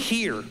 stay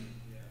here?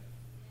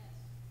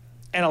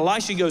 And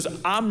Elisha goes,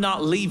 I'm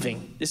not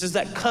leaving. This is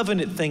that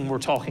covenant thing we're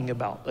talking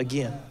about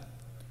again.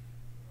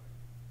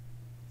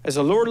 As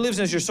the Lord lives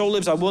and as your soul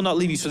lives, I will not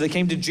leave you. So they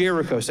came to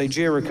Jericho. Say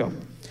Jericho.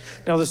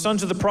 Now the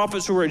sons of the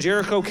prophets who were at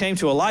Jericho came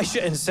to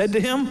Elisha and said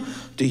to him,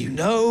 do you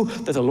know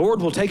that the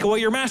Lord will take away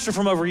your master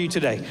from over you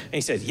today? And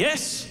he said,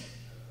 yes,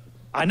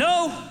 I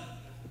know.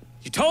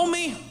 You told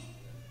me.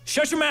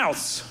 Shut your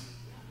mouths.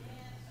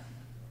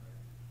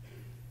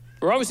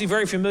 We're obviously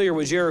very familiar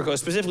with Jericho,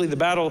 specifically the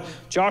battle,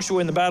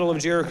 Joshua in the Battle of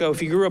Jericho.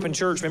 If you grew up in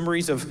church,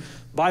 memories of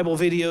Bible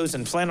videos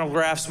and flannel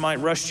graphs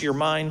might rush to your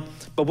mind.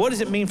 But what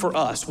does it mean for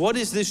us? What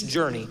is this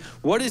journey?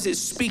 What is it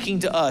speaking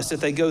to us that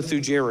they go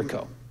through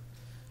Jericho?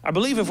 I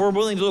believe if we're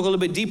willing to look a little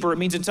bit deeper, it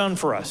means a ton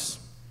for us.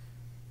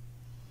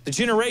 The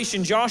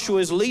generation Joshua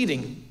is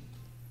leading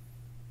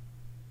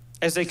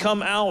as they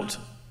come out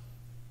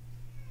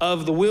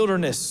of the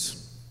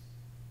wilderness,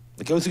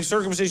 they go through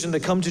circumcision,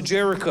 they come to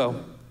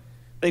Jericho.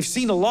 They've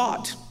seen a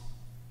lot.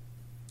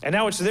 And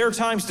now it's their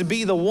times to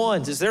be the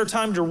ones. It's their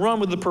time to run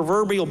with the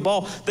proverbial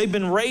ball. They've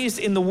been raised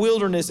in the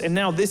wilderness, and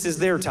now this is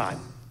their time.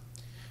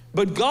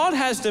 But God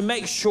has to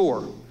make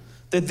sure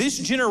that this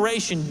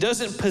generation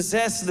doesn't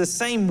possess the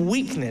same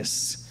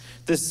weakness,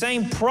 the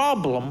same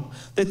problem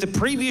that the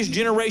previous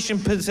generation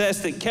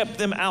possessed that kept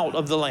them out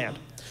of the land.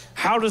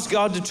 How does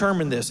God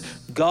determine this?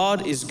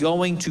 God is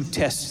going to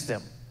test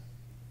them.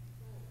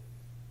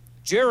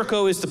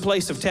 Jericho is the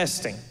place of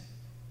testing.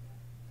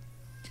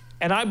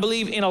 And I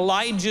believe in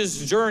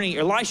Elisha's journey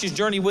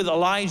with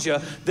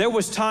Elijah, there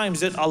was times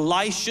that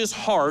Elisha's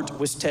heart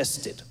was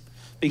tested.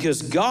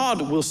 Because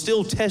God will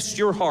still test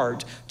your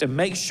heart to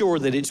make sure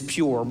that it's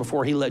pure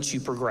before he lets you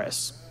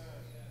progress.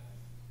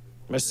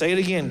 I'm going to say it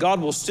again.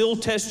 God will still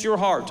test your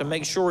heart to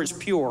make sure it's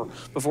pure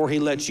before he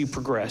lets you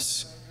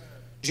progress.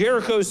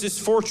 Jericho is this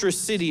fortress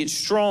city. It's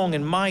strong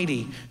and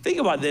mighty. Think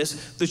about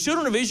this. The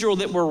children of Israel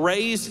that were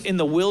raised in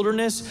the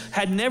wilderness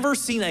had never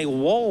seen a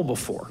wall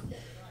before.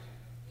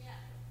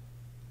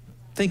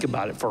 Think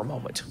about it for a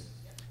moment.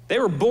 They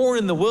were born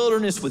in the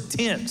wilderness with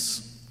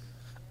tents,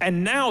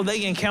 and now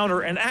they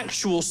encounter an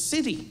actual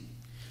city.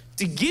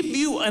 To give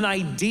you an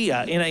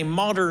idea in a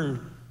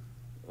modern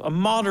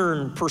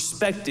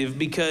perspective,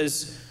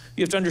 because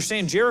you have to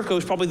understand Jericho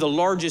is probably the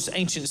largest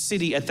ancient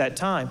city at that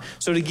time.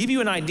 So to give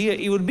you an idea,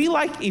 it would be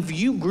like if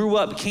you grew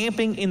up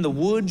camping in the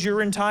woods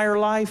your entire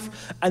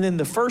life, and then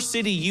the first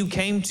city you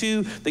came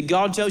to that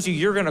God tells you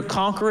you're going to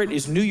conquer it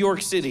is New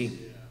York City.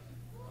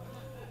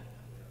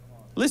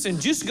 Listen,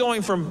 just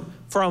going from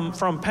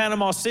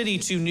Panama City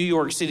to New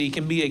York City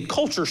can be a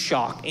culture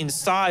shock in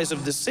size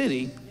of the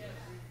city.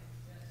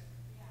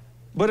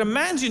 But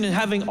imagine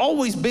having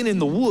always been in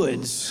the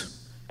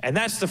woods, and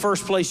that's the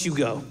first place you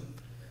go.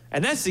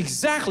 And that's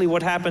exactly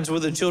what happens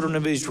with the children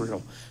of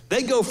Israel.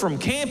 They go from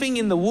camping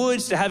in the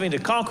woods to having to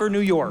conquer New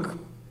York.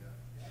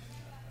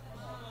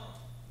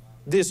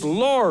 This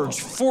large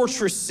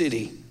fortress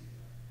city.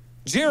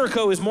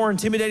 Jericho is more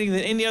intimidating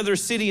than any other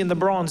city in the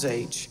Bronze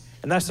Age.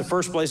 And that's the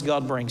first place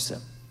God brings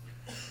them.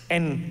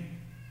 And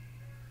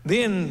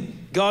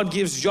then God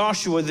gives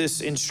Joshua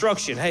this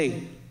instruction.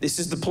 Hey, this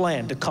is the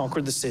plan to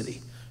conquer the city.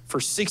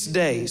 For 6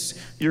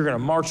 days, you're going to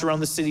march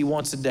around the city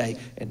once a day,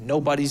 and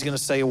nobody's going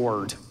to say a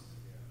word.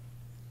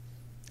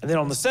 And then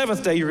on the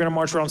 7th day, you're going to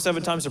march around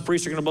 7 times. The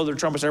priests are going to blow their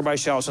trumpets, everybody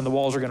shouts, and the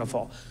walls are going to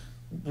fall.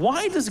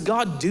 Why does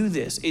God do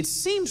this? It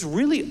seems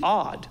really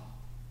odd.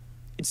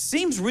 It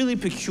seems really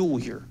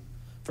peculiar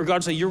for God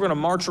to say, you're going to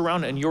march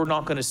around and you're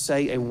not going to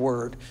say a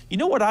word. You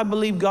know what I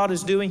believe God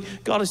is doing?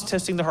 God is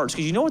testing their hearts.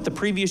 Because you know what the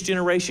previous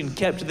generation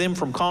kept them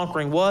from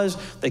conquering was?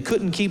 They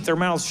couldn't keep their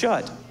mouths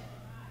shut.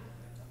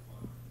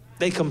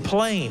 They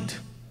complained.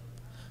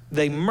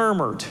 They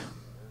murmured,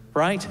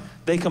 right?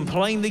 They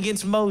complained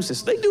against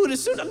Moses. They do it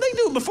as soon as they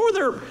do it before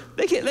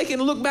they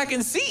can look back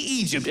and see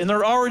Egypt and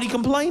they're already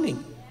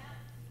complaining.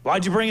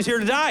 Why'd you bring us here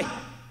to die?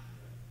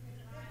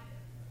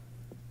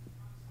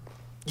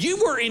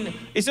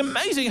 It's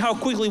amazing how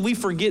quickly we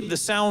forget the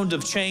sound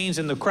of chains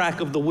and the crack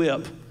of the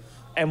whip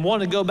and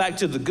want to go back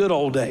to the good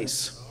old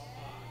days.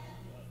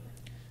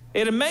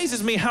 It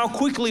amazes me how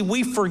quickly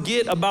we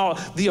forget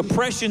about the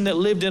oppression that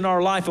lived in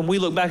our life and we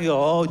look back and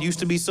go, oh, it used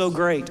to be so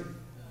great.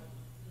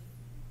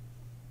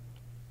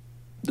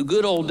 The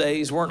good old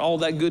days weren't all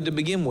that good to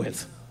begin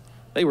with.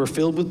 They were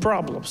filled with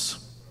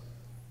problems.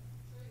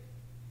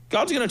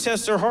 God's going to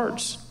test our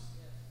hearts.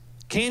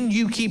 Can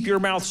you keep your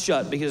mouth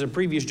shut? Because a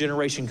previous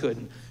generation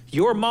couldn't.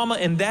 Your mama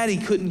and daddy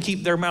couldn't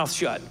keep their mouth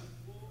shut.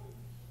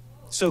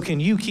 So can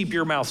you keep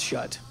your mouth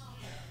shut?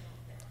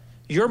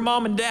 Your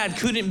mom and dad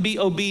couldn't be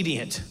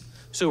obedient.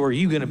 So are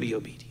you going to be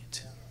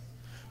obedient?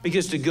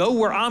 Because to go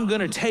where I'm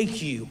going to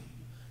take you,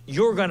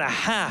 you're going to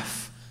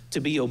have to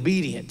be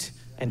obedient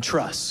and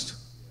trust.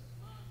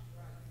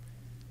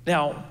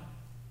 Now,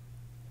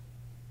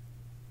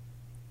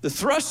 the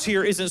thrust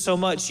here isn't so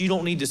much you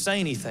don't need to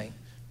say anything.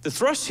 The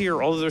thrust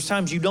here, although there's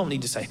times you don't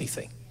need to say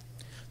anything.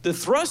 The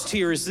thrust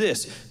here is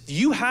this.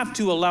 You have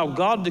to allow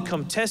God to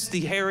come test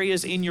the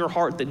areas in your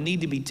heart that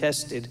need to be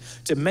tested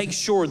to make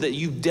sure that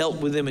you've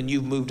dealt with them and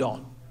you've moved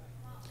on.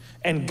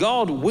 And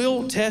God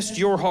will test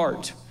your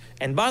heart.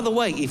 And by the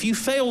way, if you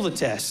fail the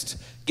test,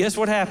 guess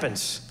what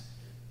happens?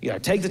 You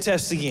got to take the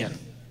test again.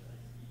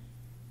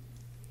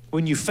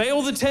 When you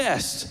fail the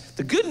test,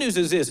 the good news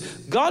is this.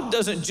 God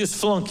doesn't just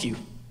flunk you.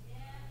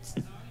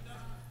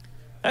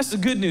 That's the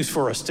good news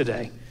for us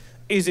today.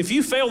 Is if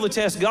you fail the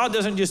test, God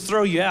doesn't just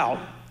throw you out.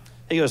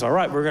 He goes, all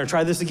right, we're going to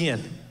try this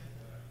again.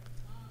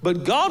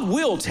 But God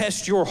will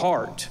test your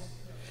heart.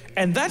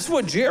 And that's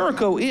what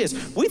Jericho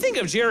is. We think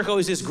of Jericho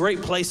as this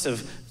great place of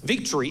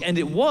victory, and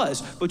it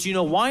was. But you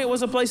know why it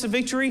was a place of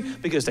victory?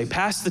 Because they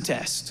passed the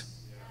test.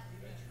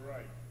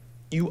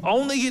 You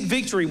only get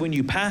victory when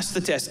you pass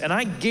the test. And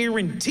I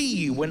guarantee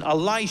you, when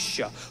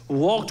Elisha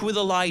walked with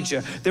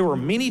Elijah, there were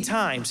many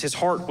times his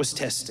heart was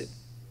tested.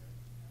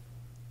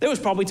 There was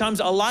probably times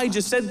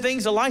Elijah said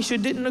things Elisha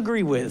didn't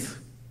agree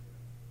with.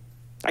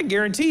 I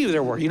guarantee you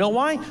there were. You know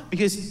why?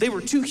 Because they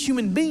were two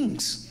human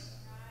beings.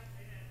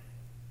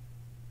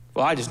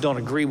 Well, I just don't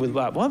agree with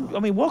that. Well, I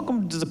mean,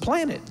 welcome to the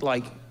planet.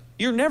 Like,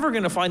 you're never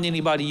going to find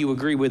anybody you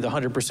agree with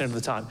 100% of the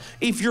time.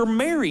 If you're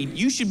married,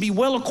 you should be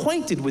well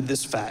acquainted with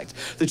this fact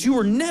that you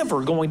are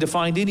never going to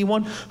find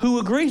anyone who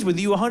agrees with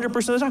you 100%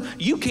 of the time.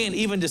 You can't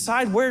even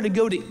decide where to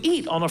go to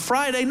eat on a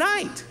Friday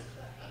night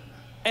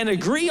and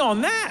agree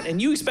on that.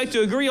 And you expect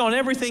to agree on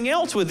everything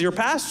else with your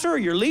pastor or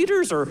your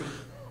leaders or,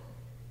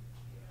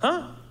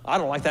 I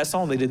don't like that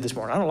song they did this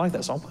morning. I don't like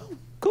that song. Well,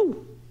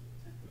 cool.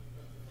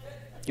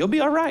 You'll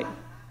be all right.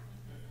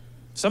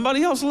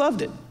 Somebody else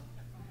loved it.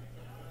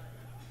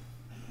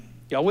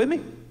 Y'all with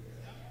me?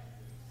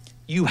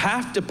 You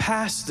have to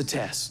pass the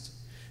test.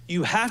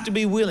 You have to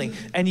be willing.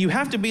 And you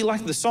have to be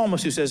like the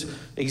psalmist who says,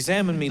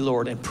 examine me,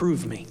 Lord, and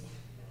prove me.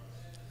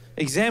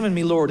 Examine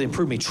me, Lord, and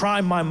prove me.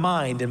 Try my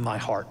mind and my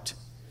heart.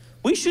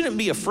 We shouldn't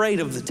be afraid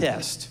of the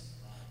test.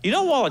 You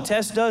know what a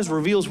test does?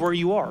 Reveals where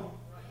you are.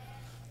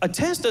 A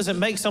test doesn't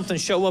make something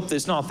show up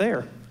that's not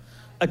there.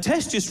 A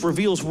test just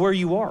reveals where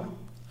you are.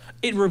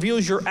 It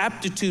reveals your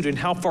aptitude and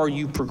how far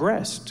you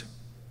progressed.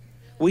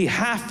 We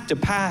have to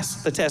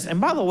pass the test.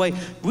 And by the way,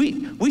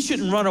 we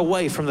shouldn't run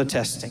away from the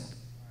testing.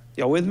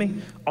 Y'all with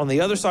me? On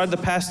the other side of the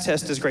past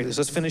test is greatness.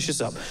 Let's finish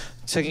this up.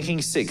 2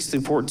 Kings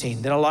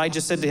 6-14. Then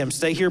Elijah said to him,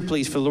 stay here,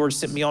 please, for the Lord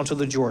sent me on to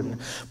the Jordan.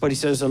 But he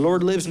says, the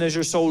Lord lives, and as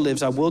your soul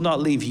lives, I will not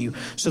leave you.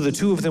 So the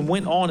two of them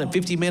went on, and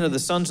 50 men of the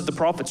sons of the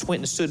prophets went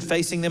and stood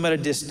facing them at a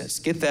distance.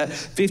 Get that?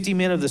 50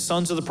 men of the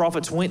sons of the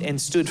prophets went and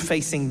stood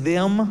facing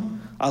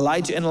them,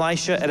 Elijah and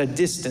Elisha, at a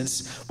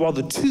distance, while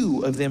the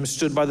two of them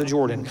stood by the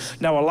Jordan.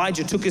 Now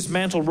Elijah took his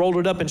mantle, rolled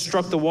it up, and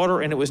struck the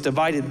water, and it was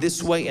divided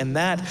this way and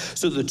that.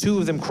 So the two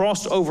of them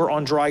crossed over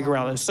on dry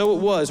ground. And so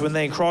it was when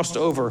they crossed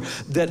over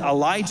that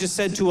Elijah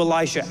said to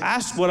Elisha,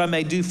 ask what I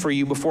may do for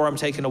you before I'm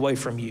taken away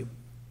from you.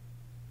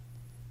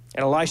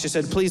 And Elisha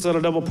said, please let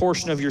a double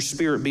portion of your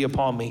spirit be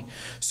upon me.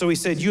 So he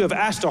said, you have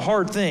asked a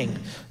hard thing.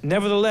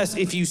 Nevertheless,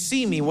 if you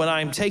see me when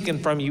I am taken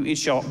from you, it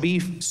shall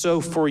be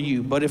so for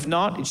you. But if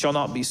not, it shall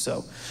not be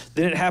so.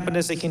 Then it happened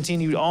as they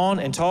continued on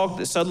and talked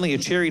that suddenly a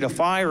chariot of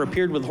fire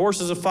appeared with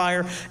horses of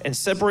fire and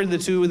separated the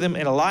two of them.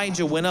 And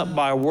Elijah went up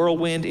by a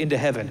whirlwind into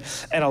heaven.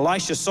 And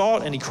Elisha saw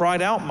it and he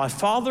cried out, my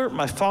father,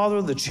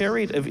 the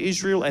chariot of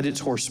Israel and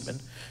its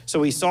horsemen.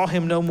 So he saw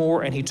him no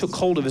more, and he took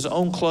hold of his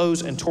own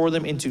clothes and tore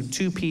them into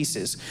two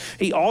pieces.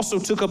 He also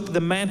took up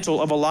the mantle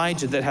of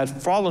Elijah that had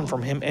fallen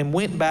from him and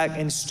went back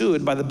and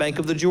stood by the bank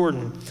of the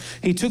Jordan.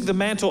 He took the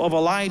mantle of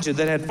Elijah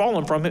that had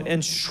fallen from him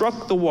and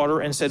struck the water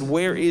and said,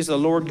 where is the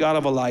Lord God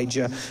of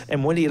Elijah?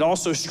 And when he had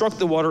also struck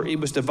the water, it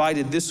was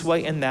divided this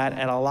way and that,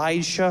 and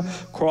Elisha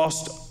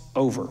crossed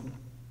over.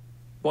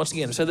 Once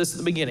again, I said this at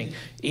the beginning.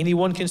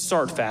 Anyone can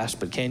start fast,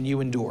 but can you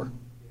endure?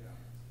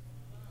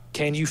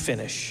 Can you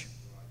finish?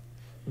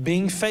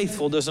 Being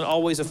faithful doesn't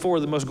always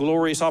afford the most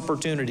glorious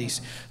opportunities.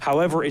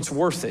 However, it's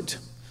worth it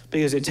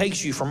because it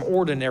takes you from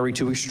ordinary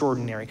to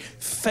extraordinary.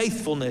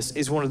 Faithfulness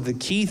is one of the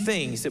key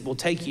things that will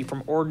take you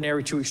from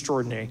ordinary to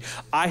extraordinary.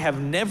 I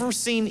have never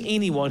seen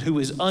anyone who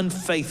is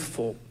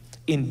unfaithful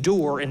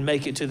endure and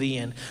make it to the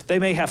end. They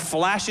may have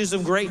flashes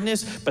of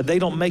greatness, but they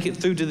don't make it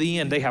through to the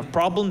end. They have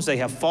problems, they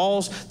have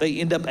falls, they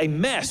end up a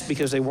mess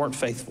because they weren't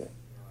faithful.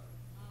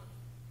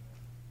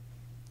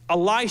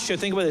 Elisha,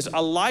 think about this,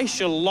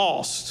 Elisha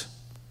lost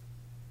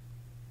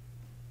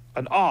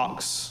an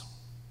ox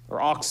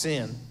or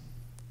oxen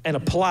and a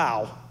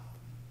plow,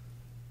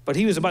 but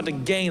he was about to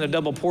gain a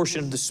double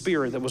portion of the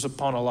spirit that was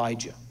upon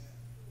Elijah.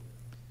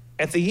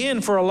 At the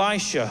end for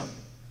Elisha,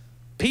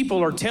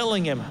 people are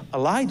telling him,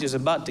 Elijah's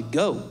about to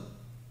go.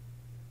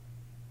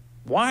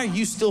 Why are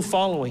you still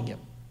following him?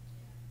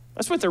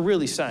 That's what they're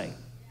really saying.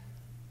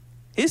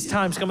 His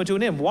time's coming to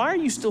an end. Why are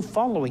you still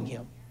following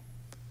him?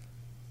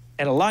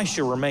 And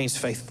Elisha remains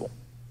faithful.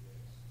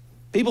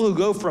 People who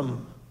go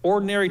from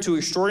ordinary to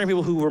extraordinary,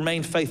 people who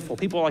remain faithful,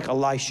 people like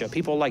Elisha,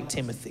 people like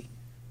Timothy.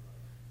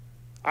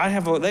 They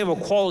have a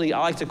quality I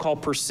like to call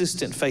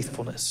persistent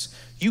faithfulness.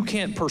 You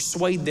can't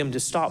persuade them to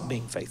stop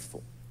being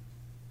faithful.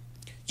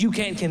 You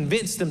can't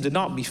convince them to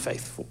not be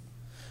faithful.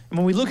 And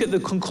when we look at the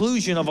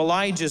conclusion of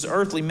Elijah's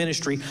earthly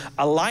ministry,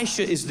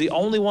 Elisha is the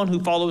only one who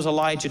follows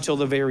Elijah till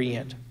the very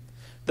end.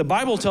 The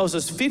Bible tells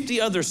us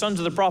 50 other sons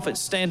of the prophets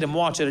stand and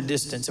watch at a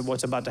distance of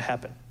what's about to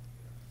happen.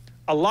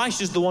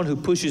 Elisha's the one who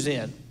pushes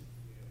in.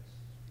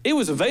 It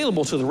was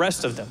available to the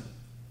rest of them.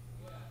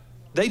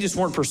 They just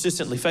weren't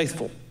persistently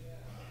faithful.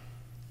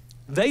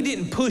 They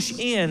didn't push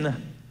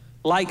in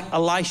like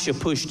Elisha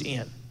pushed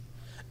in.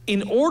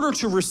 In order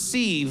to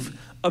receive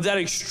of that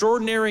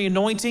extraordinary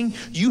anointing,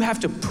 you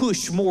have to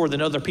push more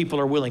than other people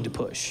are willing to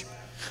push.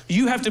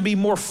 You have to be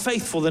more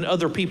faithful than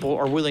other people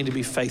are willing to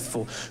be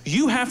faithful.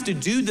 You have to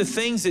do the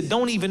things that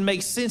don't even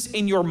make sense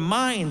in your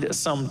mind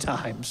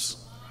sometimes.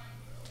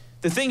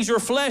 The things your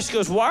flesh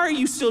goes, why are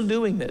you still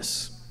doing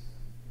this?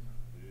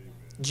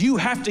 You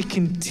have to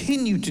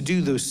continue to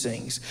do those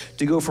things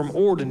to go from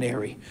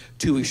ordinary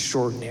to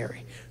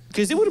extraordinary.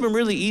 Because it would have been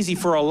really easy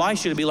for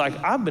Elisha to be like,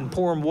 I've been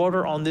pouring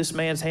water on this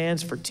man's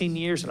hands for 10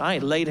 years and I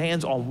ain't laid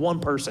hands on one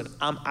person.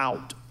 I'm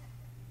out.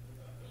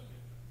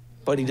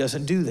 But he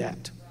doesn't do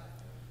that.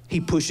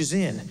 He pushes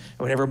in. And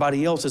when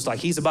everybody else is like,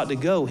 he's about to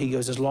go, he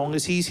goes, as long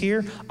as he's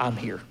here, I'm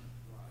here.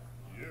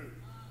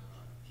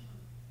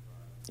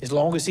 As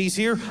long as he's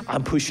here,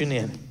 I'm pushing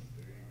in.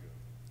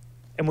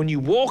 And when you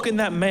walk in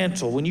that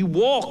mantle, when you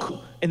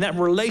walk in that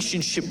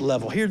relationship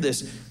level, hear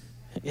this.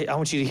 I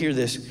want you to hear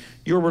this.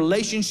 Your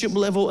relationship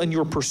level and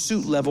your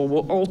pursuit level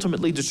will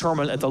ultimately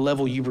determine at the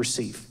level you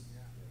receive.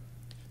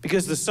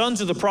 Because the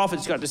sons of the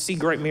prophets got to see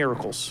great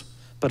miracles,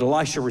 but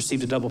Elisha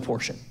received a double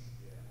portion.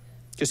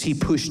 Because he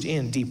pushed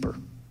in deeper.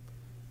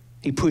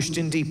 He pushed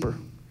in deeper.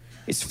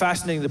 It's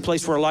fascinating. The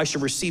place where Elisha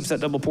receives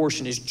that double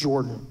portion is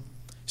Jordan.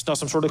 It's not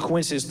some sort of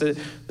coincidence.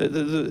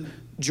 The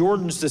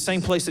Jordan's the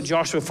same place that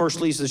Joshua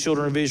first leads the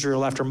children of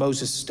Israel after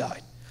Moses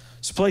died.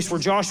 It's a place where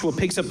Joshua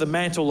picks up the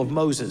mantle of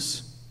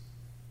Moses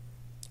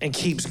and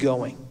keeps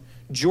going.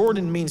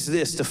 Jordan means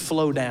this, to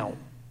flow down.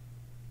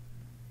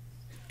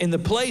 In the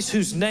place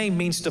whose name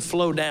means to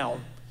flow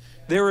down,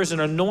 there is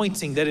an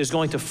anointing that is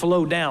going to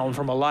flow down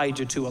from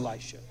Elijah to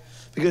Elisha.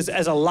 Because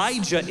as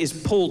Elijah is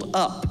pulled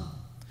up,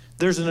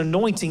 there's an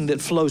anointing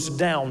that flows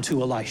down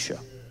to Elisha,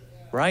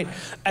 right?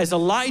 As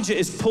Elijah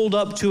is pulled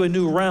up to a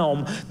new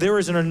realm, there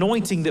is an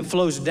anointing that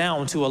flows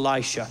down to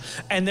Elisha.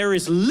 And there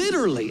is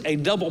literally a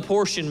double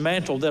portion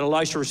mantle that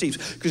Elisha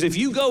receives. Because if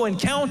you go and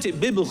count it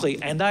biblically,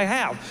 and I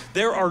have,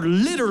 there are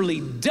literally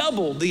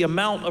double the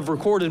amount of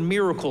recorded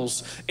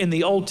miracles in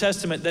the Old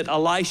Testament that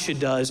Elisha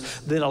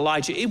does than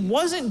Elijah. It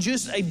wasn't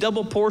just a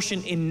double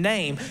portion in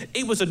name,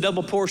 it was a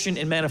double portion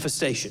in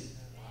manifestation.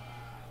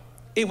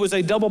 It was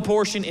a double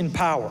portion in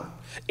power.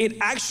 It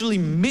actually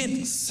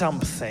meant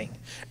something.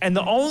 And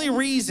the only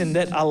reason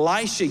that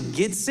Elisha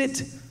gets it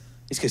is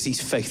because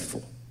he's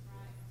faithful.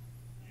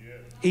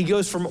 He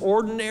goes from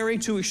ordinary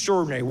to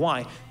extraordinary.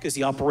 Why? Because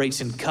he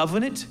operates in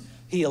covenant.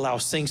 He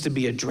allows things to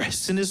be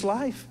addressed in his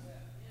life,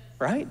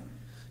 right?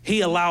 He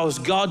allows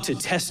God to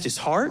test his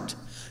heart.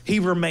 He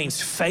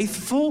remains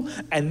faithful,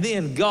 and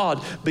then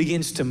God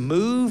begins to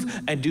move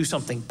and do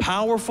something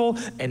powerful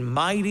and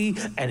mighty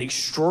and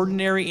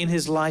extraordinary in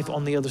his life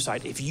on the other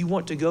side. If you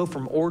want to go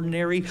from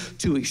ordinary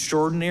to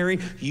extraordinary,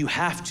 you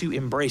have to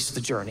embrace the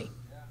journey.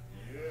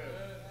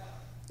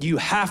 You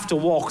have to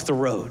walk the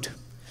road.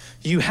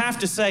 You have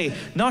to say,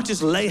 not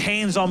just lay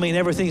hands on me and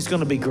everything's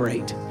going to be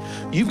great.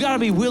 You've got to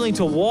be willing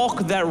to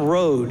walk that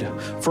road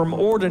from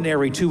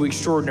ordinary to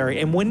extraordinary.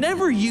 And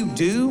whenever you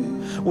do,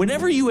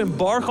 whenever you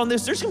embark on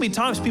this, there's going to be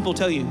times people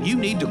tell you, you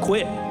need to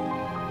quit.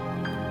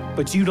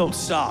 But you don't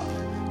stop.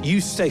 You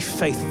stay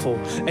faithful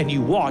and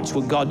you watch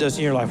what God does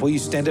in your life. Will you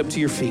stand up to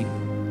your feet? I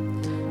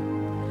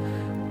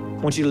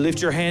want you to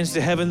lift your hands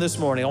to heaven this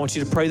morning. I want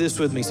you to pray this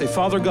with me. Say,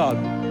 Father God,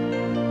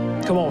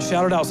 come on,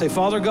 shout it out. Say,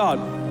 Father God,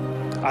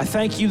 I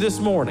thank you this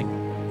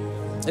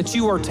morning that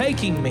you are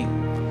taking me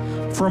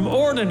from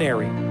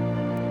ordinary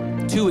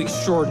to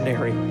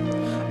extraordinary.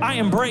 I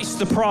embrace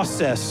the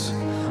process.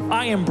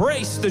 I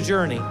embrace the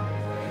journey.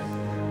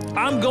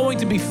 I'm going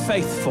to be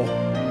faithful.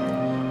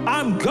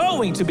 I'm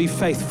going to be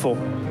faithful.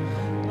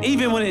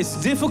 Even when it's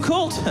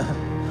difficult,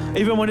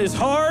 even when it's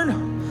hard,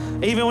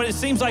 even when it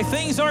seems like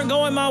things aren't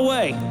going my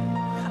way,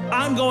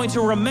 I'm going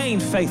to remain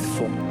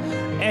faithful.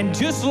 And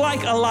just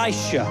like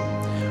Elisha,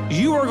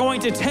 you are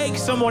going to take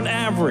someone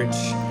average.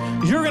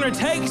 You're going to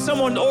take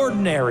someone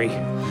ordinary,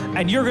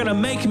 and you're going to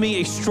make me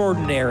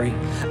extraordinary.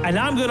 And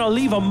I'm going to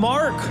leave a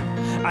mark,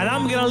 and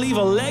I'm going to leave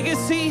a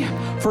legacy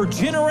for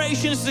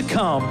generations to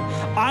come.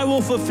 I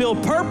will fulfill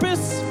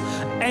purpose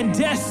and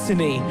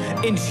destiny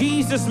in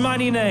Jesus'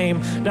 mighty name.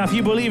 Now, if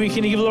you believe it,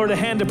 can you give the Lord a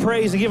hand of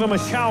praise and give him a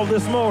shout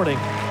this morning?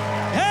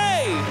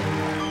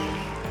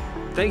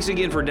 Thanks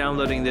again for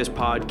downloading this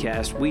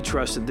podcast. We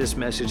trust that this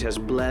message has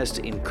blessed,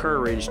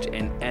 encouraged,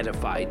 and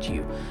edified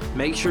you.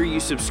 Make sure you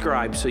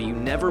subscribe so you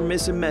never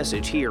miss a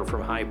message here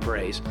from High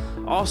Praise.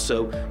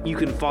 Also, you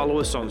can follow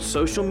us on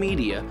social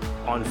media,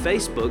 on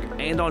Facebook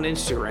and on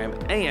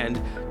Instagram,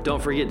 and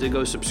don't forget to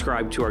go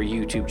subscribe to our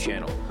YouTube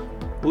channel.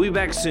 We'll be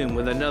back soon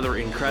with another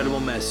incredible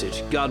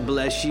message. God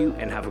bless you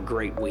and have a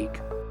great week.